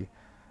to be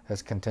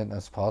as content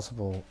as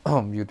possible,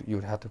 you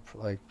would have to,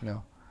 like, you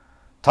know,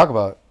 talk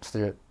about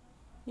it.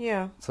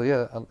 Yeah. So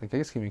yeah, I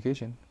guess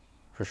communication,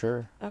 for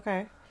sure.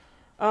 Okay.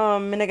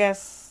 And I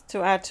guess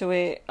to add to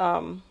it,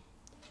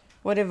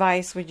 what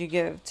advice would you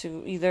give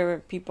to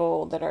either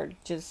people that are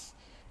just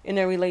in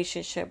a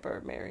relationship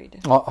or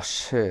married? Oh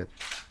shit,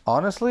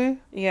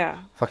 honestly, Yeah.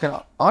 fucking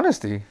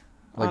honesty,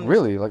 like, Honest.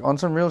 really, like, on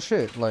some real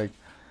shit, like.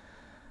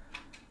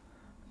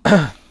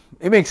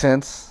 It makes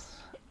sense,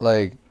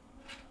 like,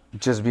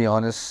 just be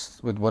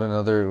honest with one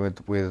another,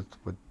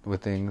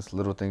 with things,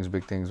 little things,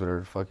 big things,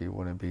 whatever the fuck you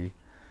want to be.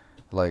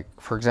 Like,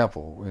 for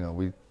example, you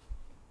know,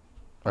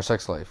 our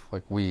sex life,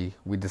 like, we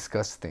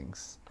discuss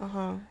things,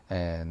 Uh-huh.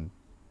 and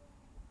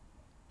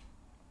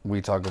we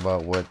talk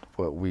about what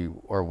we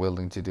are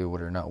willing to do,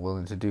 what we're not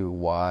willing to do,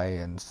 why,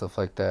 and stuff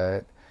like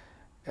that.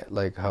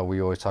 Like, how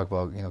we always talk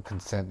about, you know,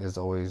 consent is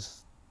always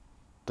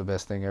the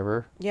best thing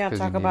ever. Yeah, 'cause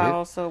you talk need about it.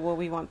 also what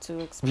we want to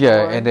explore.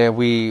 Yeah, and then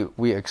we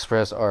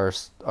express our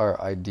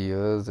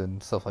ideas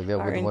and stuff like that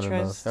Our with one another.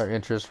 interests. Our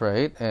interests,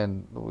 right?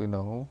 And, you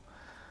know,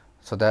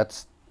 so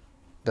that's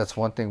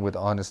one thing with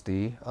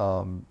honesty.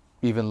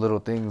 Even little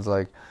things,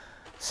 like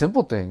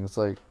simple things,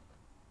 like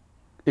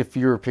if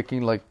you're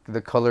picking, like, the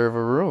color of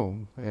a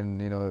room,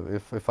 and, you know,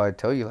 if I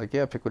tell you, like,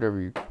 yeah, pick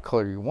whatever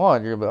color you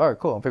want, you're gonna be like, all right,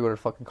 cool, I'll pick whatever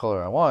fucking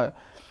color I want.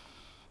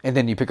 And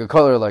then you pick a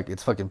color, like,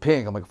 it's fucking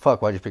pink. I'm like,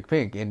 fuck, why'd you pick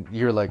pink? And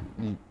you're like,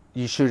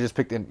 you should have just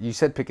picked, you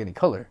said pick any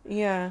color.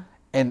 Yeah.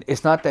 And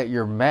it's not that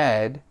you're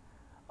mad,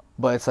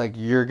 but it's like,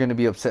 you're going to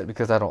be upset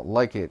because I don't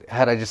like it.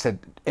 Had I just said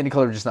any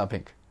color, just not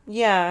pink,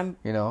 Yeah.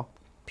 you know?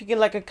 Pick it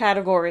like a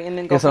category and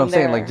then go That's what from I'm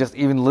saying. there. Like, just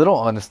even little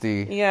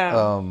honesty.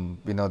 Yeah.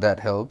 You know, that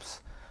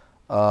helps.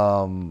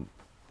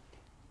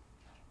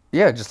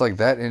 Yeah, just like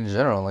that in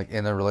general, like,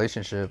 in a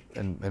relationship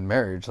and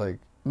marriage, like,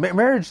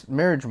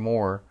 marriage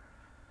more,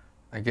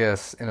 I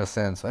guess, in a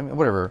sense. I mean,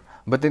 whatever.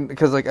 But then,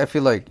 because, like, I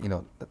feel like, you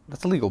know,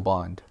 that's a legal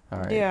bond. All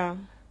right. Yeah.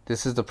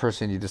 This is the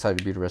person you decide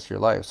to be the rest of your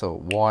life. So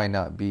why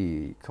not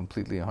be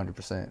completely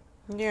 100%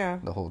 Yeah.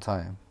 the whole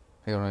time?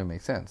 It don't even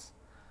make sense.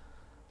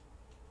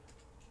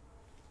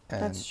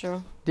 And That's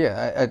true.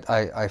 yeah,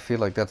 I feel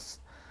like that's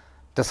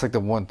like the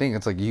one thing.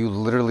 It's like, you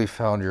literally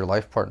found your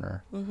life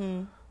partner,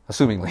 Mm-hmm.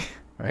 assumingly,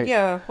 right?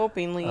 Yeah,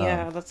 hopingly,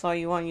 yeah. That's all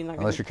you want. You're not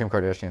Unless gonna... you're Kim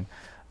Kardashian.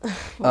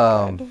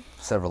 Oh, God.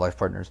 Several life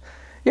partners.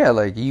 Yeah,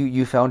 like,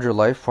 you found your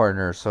life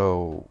partner,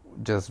 so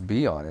just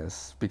be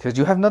honest, because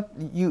you have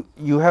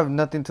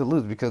nothing to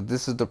lose, because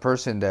this is the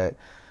person that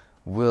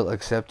will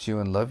accept you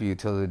and love you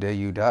till the day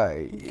you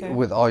die, Okay.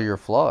 with all your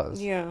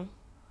flaws. Yeah.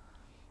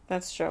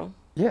 That's true.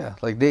 Yeah,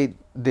 like they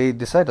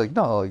decide like,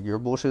 no, like, your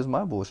bullshit is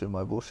my bullshit,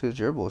 my bullshit is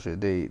your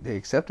bullshit. They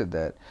accepted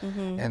that,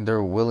 Mm-hmm. and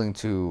they're willing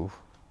to,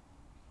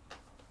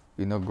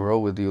 grow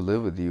with you,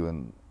 live with you,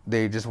 and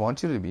they just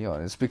want you to be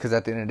honest. Because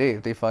at the end of the day,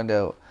 if they find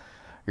out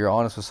you're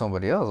honest with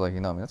somebody else, like, I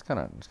mean, it's kind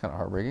of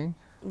heartbreaking.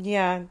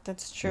 Yeah,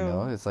 that's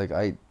true. It's like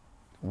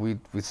we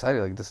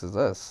decided like this is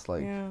us,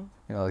 like, Yeah.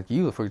 like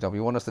you, for example,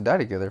 you want us to die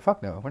together.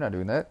 Fuck no, we're not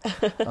doing that.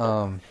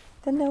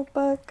 The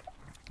Notebook.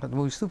 That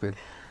movie's stupid.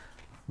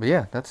 But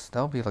yeah,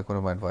 that'll be like one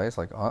of my advice,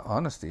 like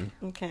honesty.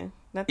 Okay.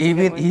 That's a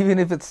good one. Even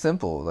if it's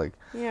simple, like,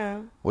 Yeah.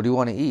 what do you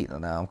want to eat?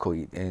 Nah, I'm cool,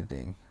 eat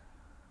anything.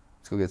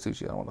 Let's go get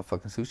sushi. I don't want the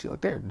fucking sushi.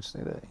 Like, there, just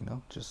say that,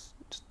 just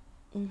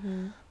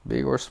Mm-hmm.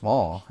 big or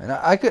small. And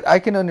I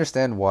can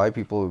understand why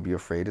people would be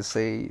afraid to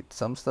say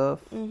some stuff.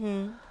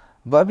 Mm-hmm.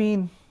 But I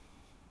mean,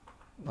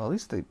 at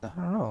least I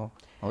don't know.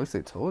 At least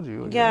they told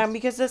you. I Yeah, guess.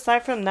 because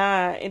aside from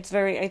that,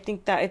 I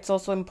think that it's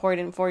also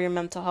important for your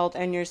mental health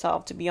and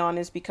yourself, to be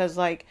honest, because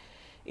like,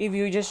 if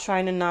you're just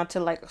trying to not to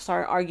like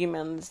start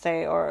arguments,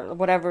 say, or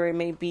whatever it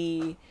may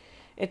be,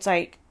 it's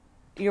like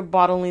you're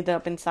bottling it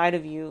up inside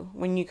of you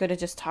when you could have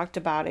just talked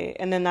about it.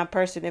 And then that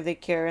person, if they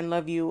care and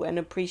love you and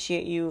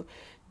appreciate you,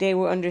 they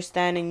will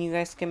understand, and you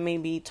guys can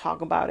maybe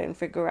talk about it and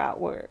figure out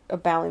where a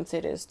balance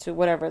it is to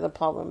whatever the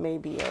problem may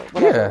be, or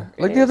whatever.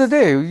 Yeah, like the other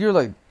day, you're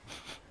like,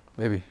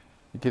 baby,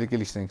 your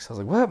kitty stinks. I was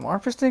like, what? My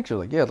armpit stinks? You're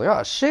like, yeah. Like,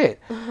 oh shit.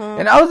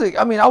 And I was like,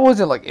 I mean, I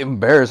wasn't like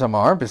embarrassed on my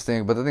armpit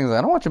stink, but the thing is, like,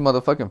 I don't want your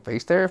motherfucking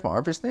face there if my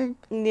armpit stink.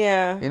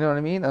 Yeah. You know what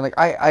I mean? And like,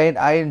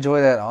 I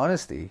enjoy that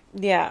honesty,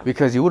 Yeah.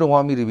 because you wouldn't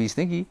want me to be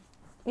stinky.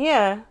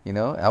 Yeah. I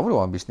wouldn't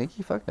want to be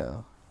stinky. Fuck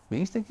no.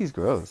 Being stinky is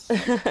gross.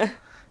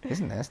 It's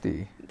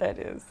nasty. That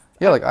is.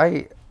 Yeah, like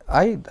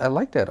I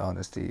like that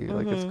honesty.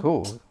 Like, it's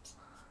cool.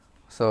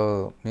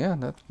 So yeah,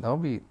 that'll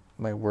be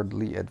my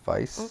wordly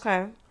advice.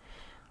 Okay.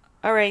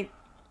 All right.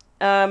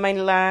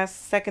 My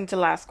second to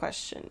last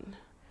question.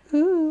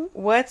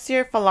 What's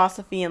your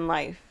philosophy in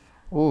life?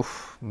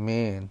 Oof,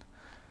 man.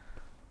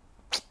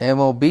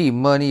 MOB,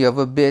 money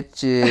over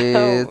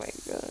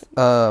bitches.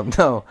 Oh my god.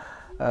 No.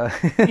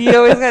 You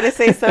always gotta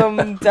say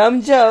some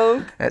dumb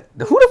joke. Who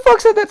the fuck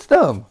said that's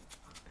dumb?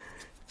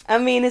 I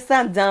mean, it's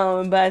not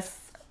dumb, but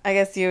I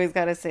guess you always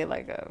gotta say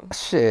like a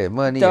Shit,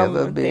 money dumb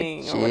over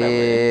thing or whatever.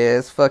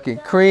 bitches. Fucking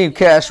cream,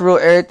 cash rule,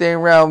 everything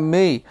around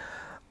me.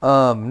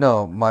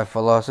 No, my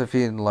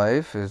philosophy in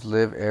life is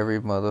live every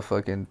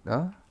motherfucking,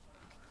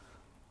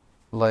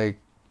 like,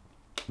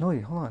 no,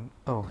 wait, hold on.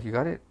 Oh, you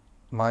got it?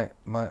 You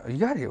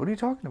got it. What are you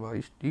talking about?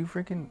 You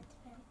freaking,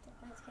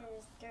 That's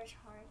because there's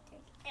hard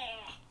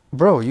to.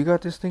 bro, you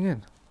got this thing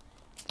in.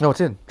 No,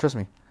 it's in. Trust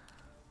me.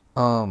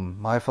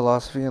 My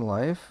philosophy in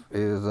life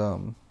is,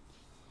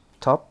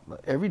 top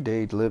every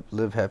day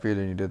live happier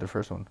than you did the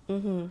first one.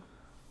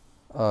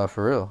 Mm-hmm.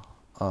 For real.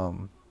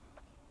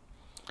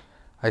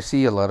 I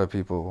see a lot of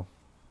people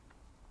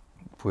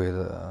with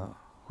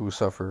who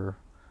suffer,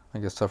 I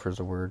guess suffer is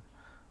a word,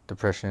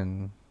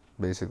 depression,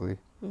 basically,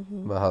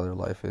 about how their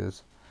life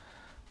is,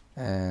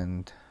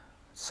 and it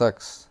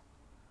sucks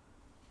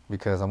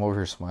because I'm over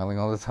here smiling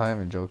all the time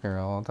and joking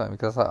around all the time,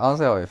 because that's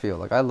honestly how I feel.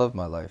 Like, I love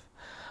my life.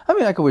 I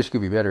mean, I could wish it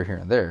could be better here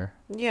and there,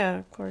 Yeah,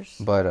 of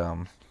course. but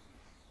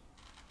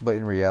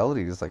in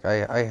reality, it's like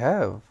I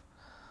have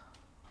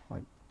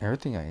like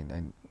everything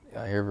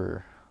I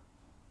ever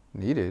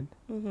needed,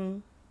 Mm-hmm.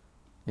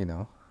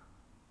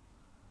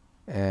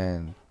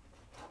 And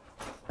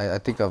I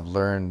think I've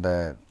learned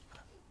that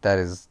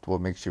is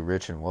what makes you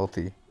rich and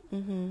wealthy.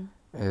 Mm-hmm.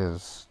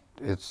 Is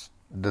it's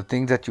the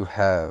things that you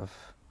have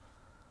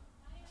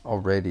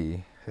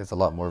already is a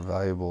lot more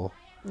valuable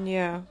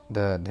Yeah.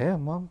 than,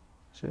 damn, mom,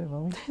 shit,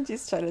 mommy.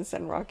 Just trying to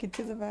send Rocky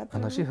to the I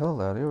bathroom. know she hell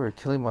loud. You were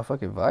killing my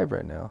fucking vibe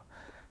right now.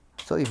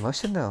 So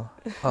emotional.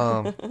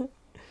 Alright,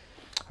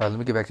 let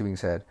me get back to being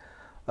sad.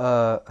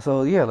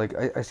 So yeah, like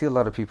I see a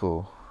lot of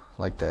people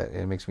like that.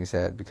 And it makes me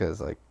sad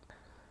because like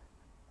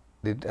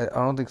I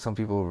don't think some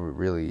people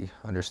really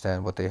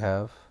understand what they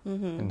have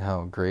Mm-hmm. and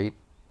how great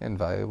and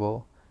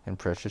valuable and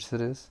precious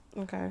it is.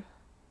 Okay.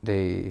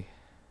 They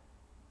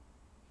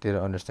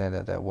don't understand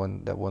that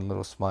one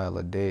little smile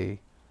a day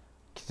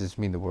can just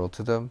mean the world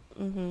to them.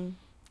 Mm-hmm.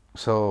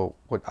 So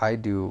what I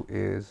do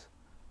is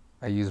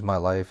I use my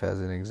life as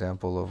an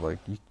example of like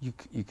you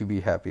could be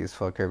happy as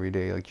fuck every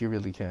day. Like, you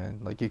really can.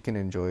 Like, you can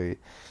enjoy it.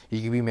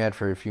 You can be mad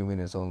for a few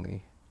minutes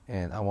only.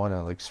 And I want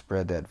to like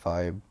spread that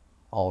vibe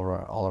all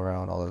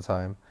around all the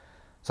time.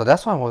 So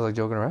that's why I'm always like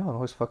joking around. I'm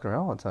always fucking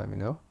around all the time,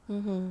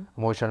 Mm-hmm.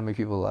 I'm always trying to make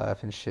people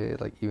laugh and shit.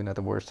 Like, even at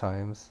the worst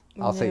times,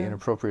 I'll say Yeah.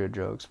 inappropriate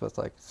jokes, but it's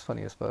like, it's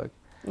funny as fuck.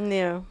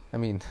 Yeah. I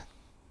mean,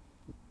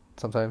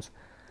 sometimes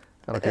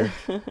I don't care.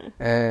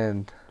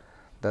 And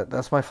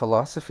that's my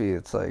philosophy.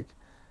 It's like,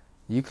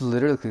 you could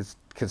literally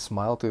could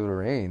smile through the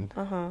rain,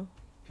 Uh-huh.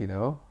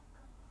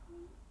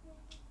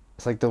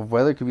 It's like the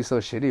weather could be so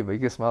shitty, but you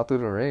can smile through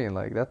the rain.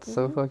 Like, that's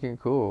so fucking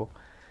cool.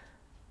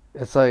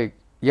 It's like,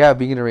 yeah,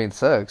 being in the rain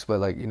sucks, but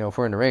like, if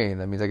we're in the rain,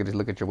 that means I can just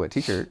look at your wet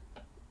t-shirt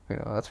You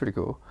know, that's pretty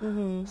cool.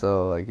 Mm-hmm.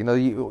 So like, you know,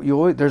 you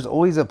always, there's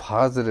always a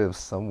positive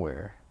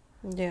somewhere.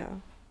 Yeah.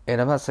 And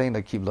I'm not saying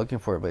to keep looking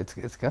for it, but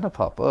it's gonna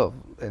pop up,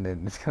 and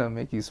then it's gonna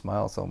make you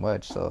smile so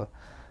much. So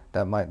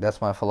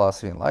that's my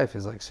philosophy in life,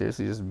 is like,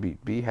 seriously, just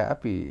be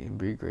happy and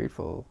be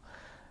grateful,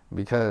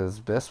 because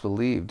best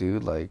believe,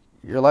 dude, like,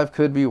 your life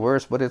could be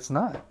worse, but it's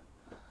not.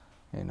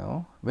 You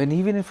know, and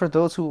even for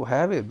those who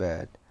have it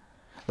bad,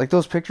 like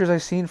those pictures I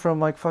seen from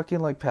like fucking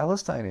like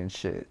Palestine and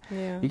shit.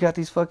 Yeah. You got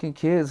these fucking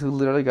kids who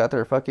literally got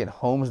their fucking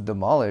homes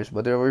demolished,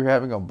 but they were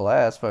having a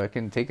blast,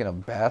 fucking taking a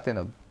bath in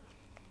a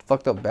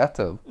fucked up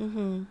bathtub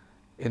Mm-hmm.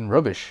 in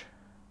rubbish.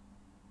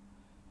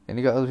 And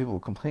you got other people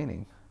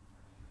complaining.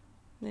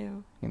 Yeah.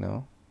 You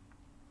know,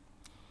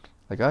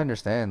 like, I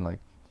understand, like,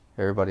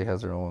 everybody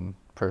has their own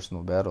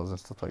personal battles and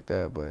stuff like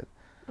that, but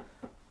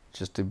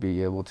just to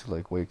be able to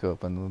like wake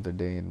up another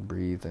day and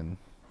breathe and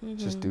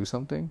just do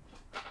something,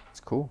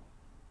 it's cool.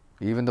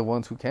 Even the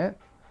ones who can't,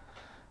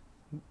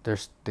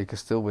 they can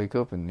still wake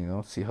up and, you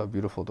know, see how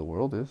beautiful the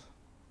world is.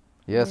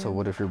 Yeah, so Yeah.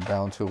 what if you're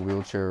bound to a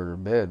wheelchair or a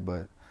bed?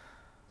 But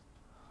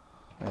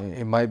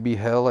it might be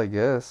hell, I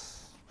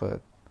guess, but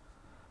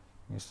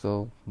you're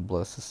still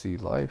blessed to see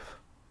life.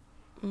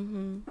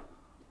 Mm-hmm.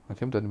 Okay,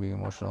 I'm done being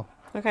emotional.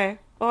 Okay.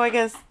 Well, I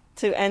guess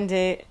to end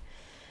it,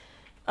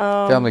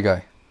 Family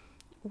Guy.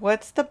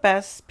 what's the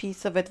best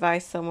piece of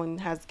advice someone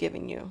has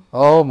given you?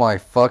 Oh my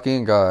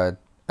fucking god.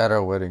 At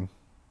our wedding.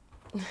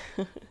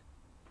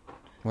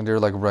 When they were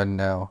like, run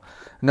now.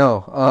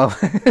 No,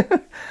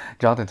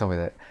 Jonathan told me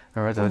that.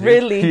 Remember I told you?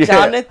 Really? Yeah.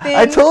 Jonathan?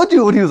 I told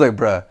you when he was like,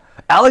 bruh.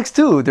 Alex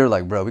too. They're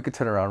like, bro, we could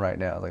turn around right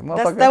now. Like,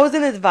 motherfucker. That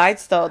wasn't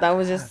advice, though. That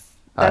was just...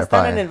 That's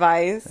Alright, not an fine.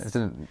 advice. It's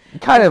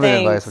kind of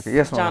an Thanks, advice. Okay,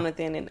 yes, mama.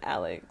 Jonathan and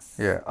Alex.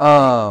 Yeah.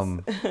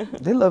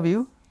 They love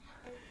you.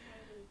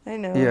 I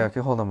know. Yeah. Okay,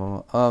 hold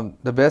on, mama.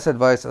 The best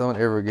advice someone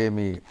ever gave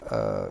me.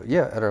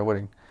 Yeah, at our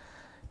wedding.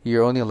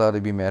 You're only allowed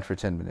to be mad for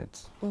 10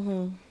 minutes.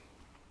 Mm-hmm.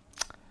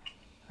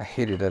 I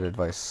hated that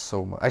advice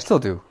so much. I still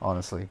do,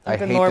 honestly.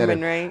 Uncle I hate Norman,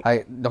 that.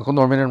 right? Uncle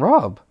Norman and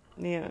Rob.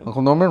 Yeah.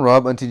 Uncle Norman,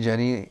 Rob, Auntie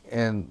Jenny,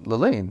 and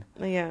Lelaine.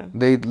 Yeah.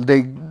 They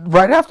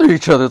right after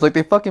each other. It's like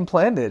they fucking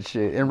planned that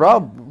shit. And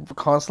Rob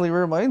constantly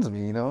reminds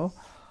me, you know.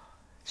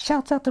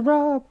 Shouts out to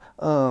Rob.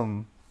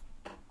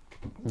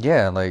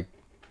 Yeah, like,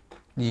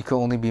 you can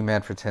only be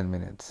mad for 10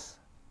 minutes.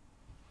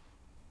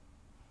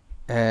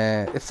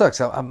 And it sucks.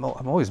 I'm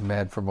always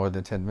mad for more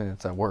than 10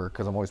 minutes at work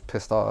because I'm always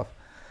pissed off.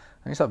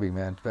 And you stop being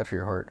mad. It's bad for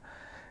your heart.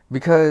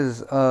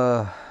 Because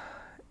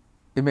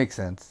it makes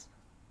sense.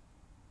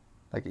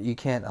 Like, you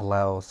can't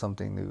allow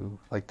something new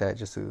like that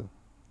just to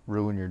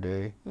ruin your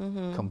day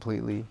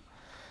completely.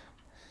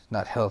 It's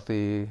not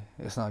healthy.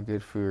 It's not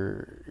good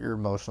for your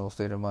emotional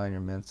state of mind,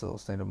 your mental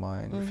state of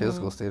mind, your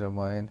physical state of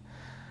mind.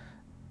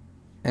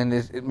 And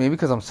it maybe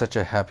because I'm such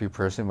a happy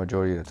person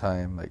majority of the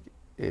time, like,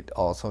 it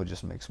also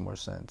just makes more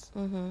sense.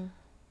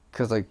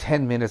 Because, like,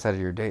 10 minutes out of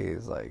your day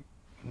is, like,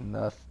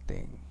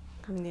 nothing.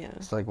 Yeah.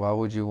 It's like, why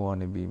would you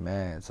want to be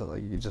mad? So,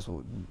 like, you just...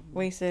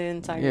 Waste it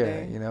inside your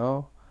day. Yeah, you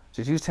know?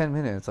 Just use 10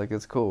 minutes. Like,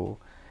 it's cool.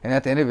 And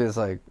at the end of it, it's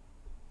like,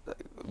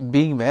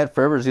 being mad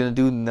forever is going to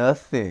do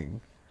nothing.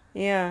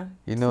 Yeah.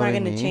 You know what I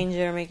mean? It's not going to change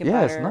it or make it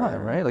Yeah, better. it's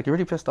not, right? Like, you're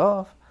already pissed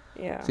off.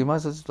 Yeah. So you might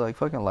as well just, like,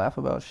 fucking laugh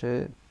about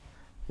shit.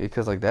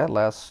 Because, like, that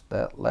lasts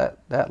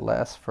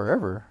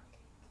forever.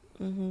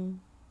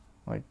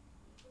 Like,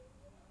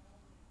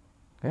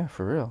 yeah,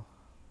 for real.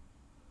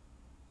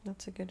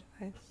 That's a good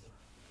advice.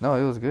 No,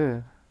 it was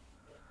good.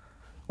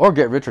 Or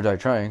get rich or die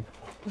trying.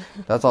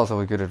 That's also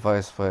a good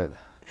advice, but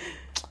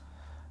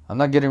I'm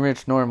not getting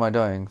rich, nor am I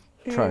dying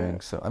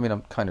trying. So, I mean,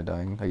 I'm kind of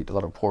dying. I eat a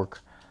lot of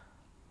pork.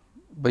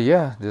 But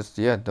yeah, just,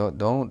 yeah,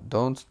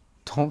 don't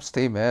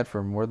stay mad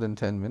for more than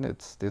 10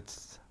 minutes.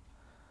 It's...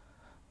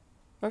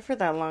 Or for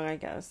that long, I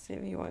guess,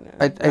 if you want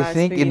to. I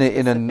think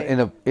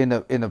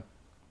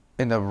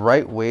in a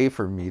right way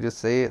for me to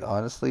say it,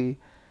 honestly,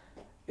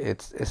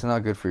 it's not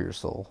good for your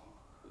soul.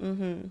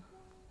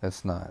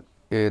 It's not.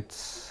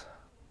 It's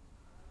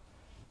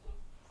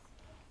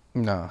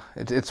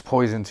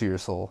poison to your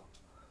soul.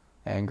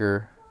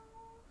 Anger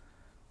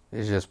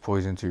is just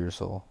poison to your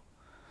soul.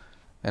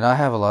 And I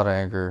have a lot of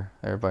anger.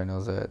 Everybody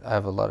knows that. I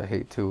have a lot of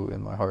hate too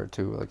in my heart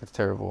too. Like, it's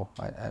terrible.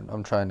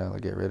 I'm trying to,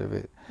 like, get rid of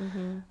it.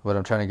 But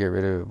I'm trying to get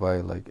rid of it by,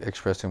 like,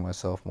 expressing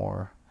myself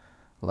more.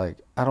 Like,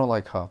 I don't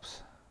like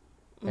cops.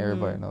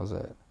 Everybody knows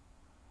that.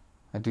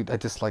 I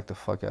dislike the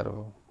fuck out of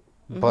them.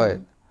 But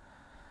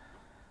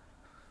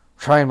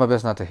trying my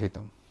best not to hate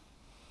them.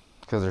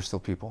 Because they're still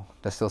people.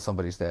 That's still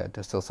somebody's dad.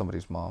 That's still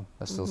somebody's mom.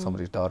 That's still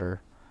somebody's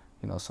daughter.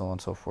 You know, so on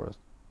and so forth.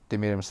 They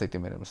made a mistake.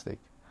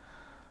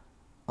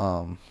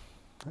 An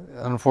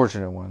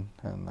unfortunate one.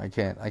 And I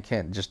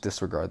can't just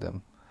disregard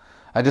them.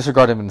 I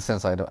disregard them in the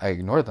sense I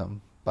ignore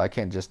them. But I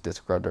can't just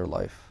disregard their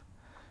life.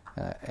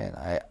 And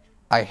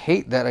I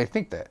hate that I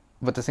think that.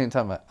 But at the same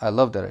time, I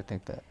love that I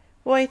think that.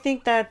 Well, I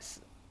think that's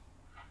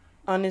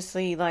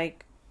honestly,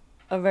 like,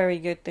 a very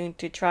good thing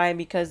to try,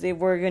 because if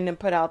we're going to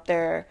put out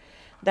there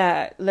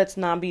that let's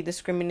not be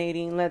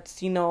discriminating,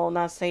 let's, you know,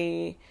 not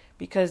say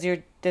because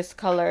you're this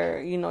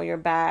color, you're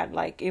bad.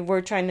 Like, if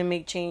we're trying to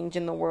make change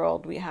in the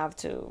world, we have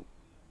to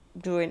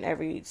do it in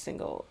every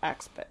single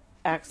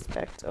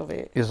aspect of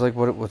it. It's like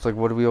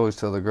what do we always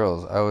tell the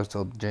girls? I always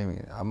tell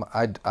Jamie,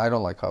 I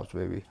don't like cops,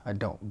 baby. I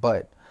don't.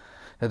 But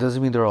that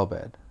doesn't mean they're all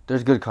bad.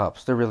 There's good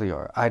cops. There really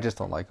are. I just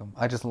don't like them.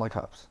 I just don't like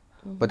cops.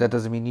 Mm-hmm. But that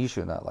doesn't mean you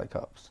should not like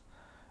cops.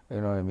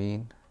 You know what I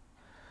mean?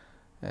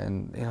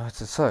 And, it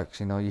just sucks.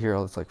 You hear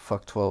all this, like,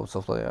 fuck 12,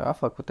 stuff like that. I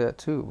fuck with that,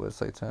 too. But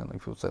it's like, like,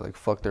 people say, like,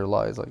 fuck their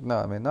lies. Like,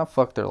 nah, man, not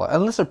fuck their lies.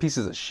 Unless they're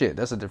pieces of shit.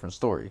 That's a different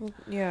story.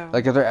 Yeah.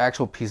 Like, if they're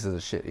actual pieces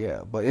of shit,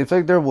 yeah. But it's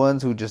like they're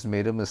ones who just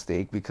made a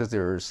mistake because they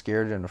were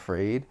scared and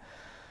afraid.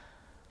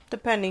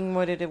 Depending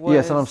what it was. Yeah,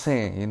 that's what I'm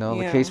saying. The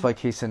Yeah.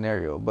 case-by-case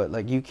scenario. But,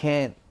 like, you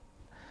can't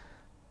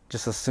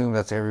just assume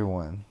that's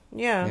everyone.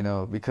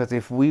 Yeah. Because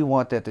if we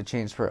want that to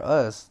change for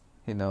us,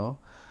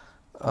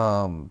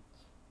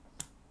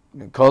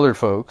 colored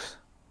folks,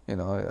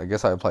 I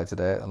guess I apply to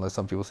that. Unless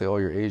some people say, "Oh,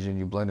 you're Asian,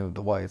 you blend in with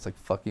the white." It's like,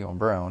 fuck you, I'm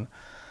brown,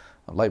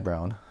 I'm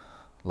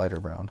lighter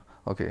brown.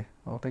 Okay.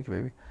 Oh, thank you,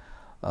 baby.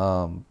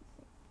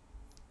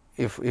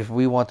 If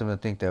we want them to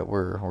think that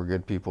we're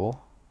good people,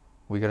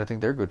 we gotta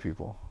think they're good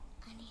people.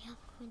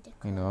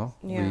 Yeah.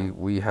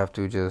 We have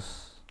to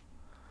just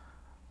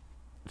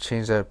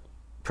change that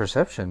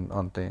perception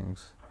on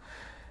things.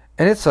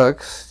 And it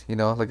sucks,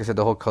 like I said,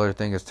 the whole color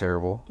thing is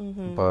terrible.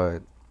 Mm-hmm. But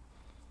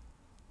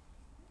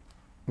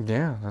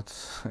yeah,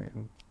 that's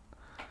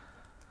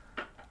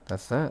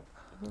that.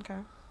 Okay.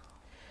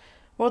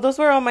 Well, those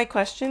were all my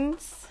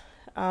questions.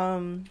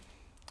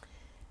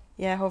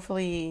 Yeah,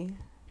 hopefully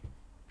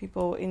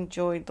people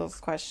enjoyed those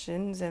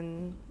questions,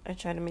 and I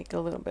tried to make a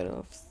little bit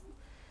of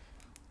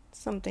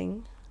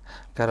something.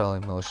 Got all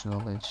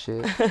emotional and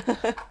shit.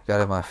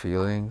 Got in my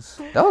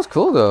feelings. That was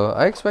cool though.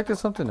 I expected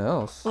something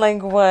else.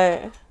 Like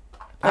what?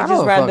 I Like just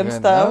don't random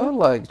fucking stuff? know,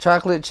 like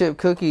chocolate chip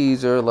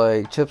cookies or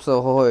like Chips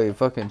Ahoy,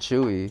 fucking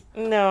chewy.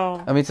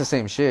 No. I mean, it's the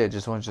same shit.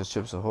 Just one's just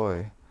Chips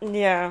Ahoy.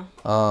 Yeah.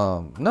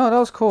 No, that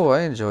was cool.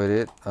 I enjoyed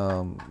it.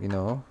 I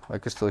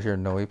could still hear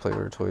Noe play with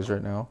her toys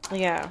right now.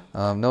 Yeah.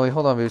 Noe,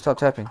 hold on, baby. Stop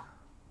tapping.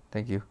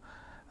 Thank you.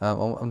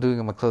 I'm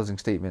doing my closing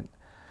statement.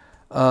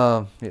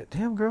 Yeah,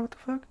 damn girl, what the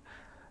fuck?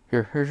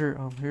 Here's your, I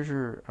don't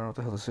know what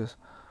the hell this is.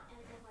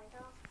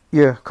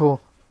 Yeah,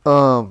 cool.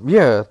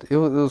 Yeah, it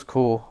was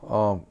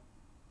cool.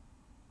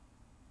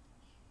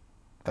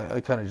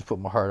 I kind of just put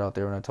my heart out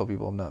there when I tell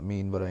people I'm not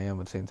mean, but I am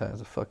at the same time.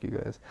 So fuck you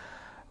guys.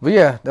 But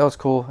yeah, that was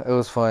cool. It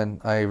was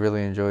fun. I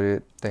really enjoyed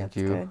it. Thank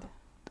you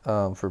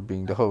for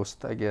being the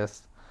host, I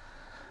guess,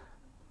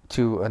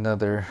 to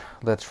another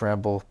Let's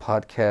Ramble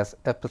podcast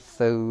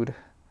episode.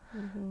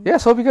 Mm-hmm. Yeah,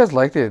 so hope you guys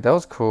liked it. That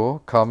was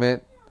cool.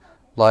 Comment,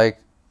 like,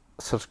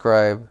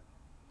 subscribe,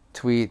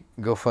 tweet,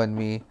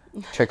 GoFundMe,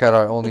 check out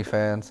our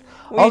OnlyFans.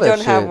 We all that don't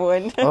shit. have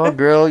one. Oh,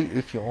 girl,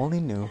 if you only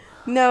knew.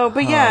 No,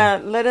 but yeah,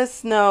 let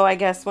us know. I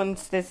guess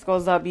once this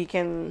goes up, you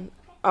can.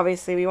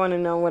 Obviously, we want to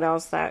know what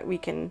else that we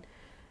can.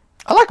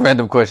 I like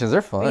random questions.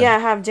 They're fun. Yeah,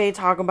 have Jay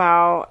talk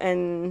about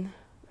and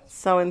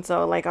so.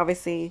 Like,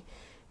 obviously,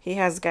 he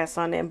has guests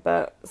on it,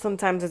 but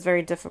sometimes it's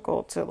very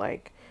difficult to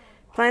like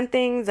plan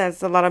things.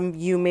 As a lot of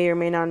you may or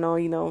may not know,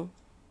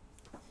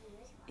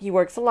 he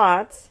works a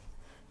lot,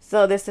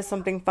 so this is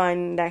something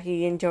fun that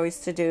he enjoys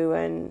to do,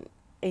 and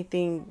I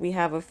think we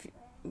have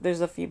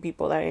there's a few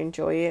people that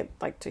enjoy it,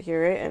 like to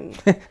hear it, and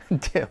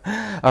Damn,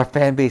 our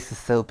fan base is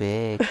so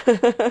big.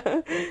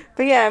 but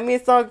yeah, I mean,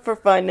 it's all for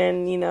fun,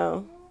 and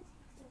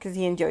because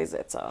he enjoys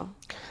it, so.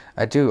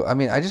 I do. I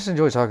mean, I just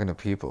enjoy talking to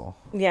people.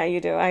 Yeah, you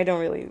do. I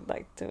don't really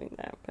like doing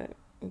that, but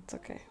it's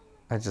okay.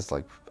 I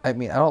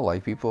don't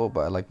like people, but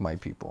I like my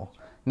people.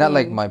 Not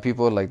like my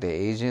people, like the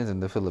Asians and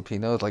the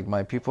Filipinos. Like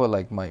my people,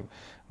 like my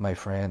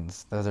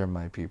friends. Those are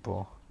my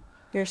people.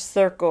 Your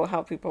circle,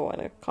 how people want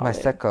to call My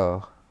it.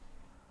 circle.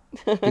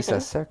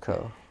 Isa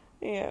circle.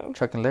 Yeah.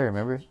 Chuck and Larry,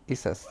 remember?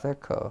 Isa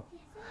circle.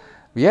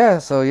 Yeah,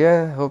 so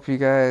yeah, hope you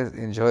guys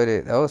enjoyed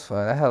it. That was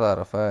fun. I had a lot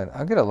of fun.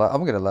 I'm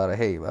gonna get a lot of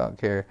hate, but I don't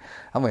care.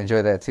 I'm gonna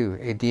enjoy that too.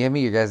 Hey, DM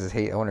me your guys'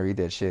 hate. I want to read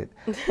that shit.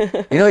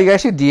 You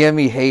guys should DM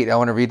me hate. I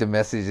want to read the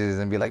messages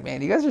and be like,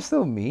 man, you guys are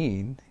so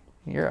mean.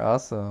 You're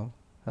awesome.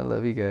 I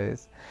love you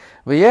guys.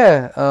 But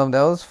yeah,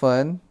 that was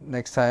fun.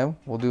 Next time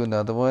we'll do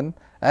another one.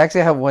 I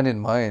actually have one in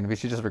mind. We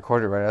should just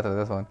record it right after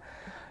this one.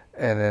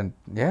 And then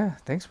yeah,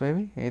 thanks,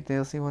 baby. Anything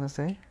else you want to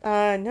say?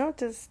 No,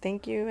 just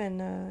thank you,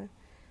 and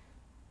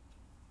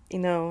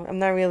I'm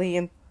not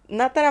really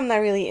not that I'm not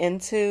really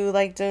into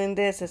like doing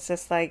this. It's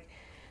just like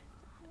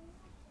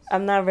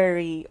I'm not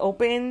very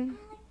open.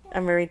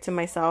 I'm very to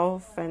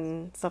myself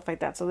and stuff like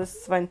that. So this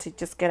is fun to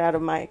just get out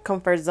of my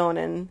comfort zone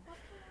and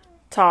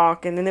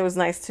talk. And then it was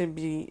nice to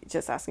be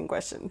just asking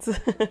questions.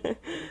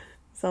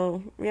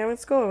 So yeah, it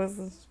was cool. It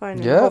was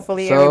fun. Yeah.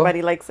 Hopefully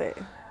everybody likes it.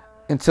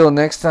 Until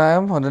next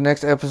time on the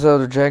next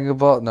episode of Dragon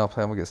Ball. No, I'm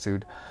gonna get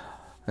sued.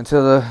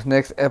 Until the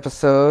next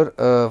episode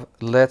of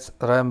Let's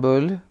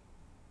Ramble.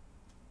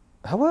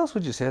 How else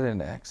would you say that in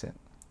an accent?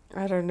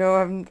 I don't know.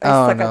 I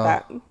suck at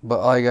that. But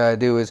all you gotta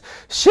do is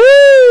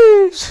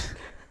sheesh.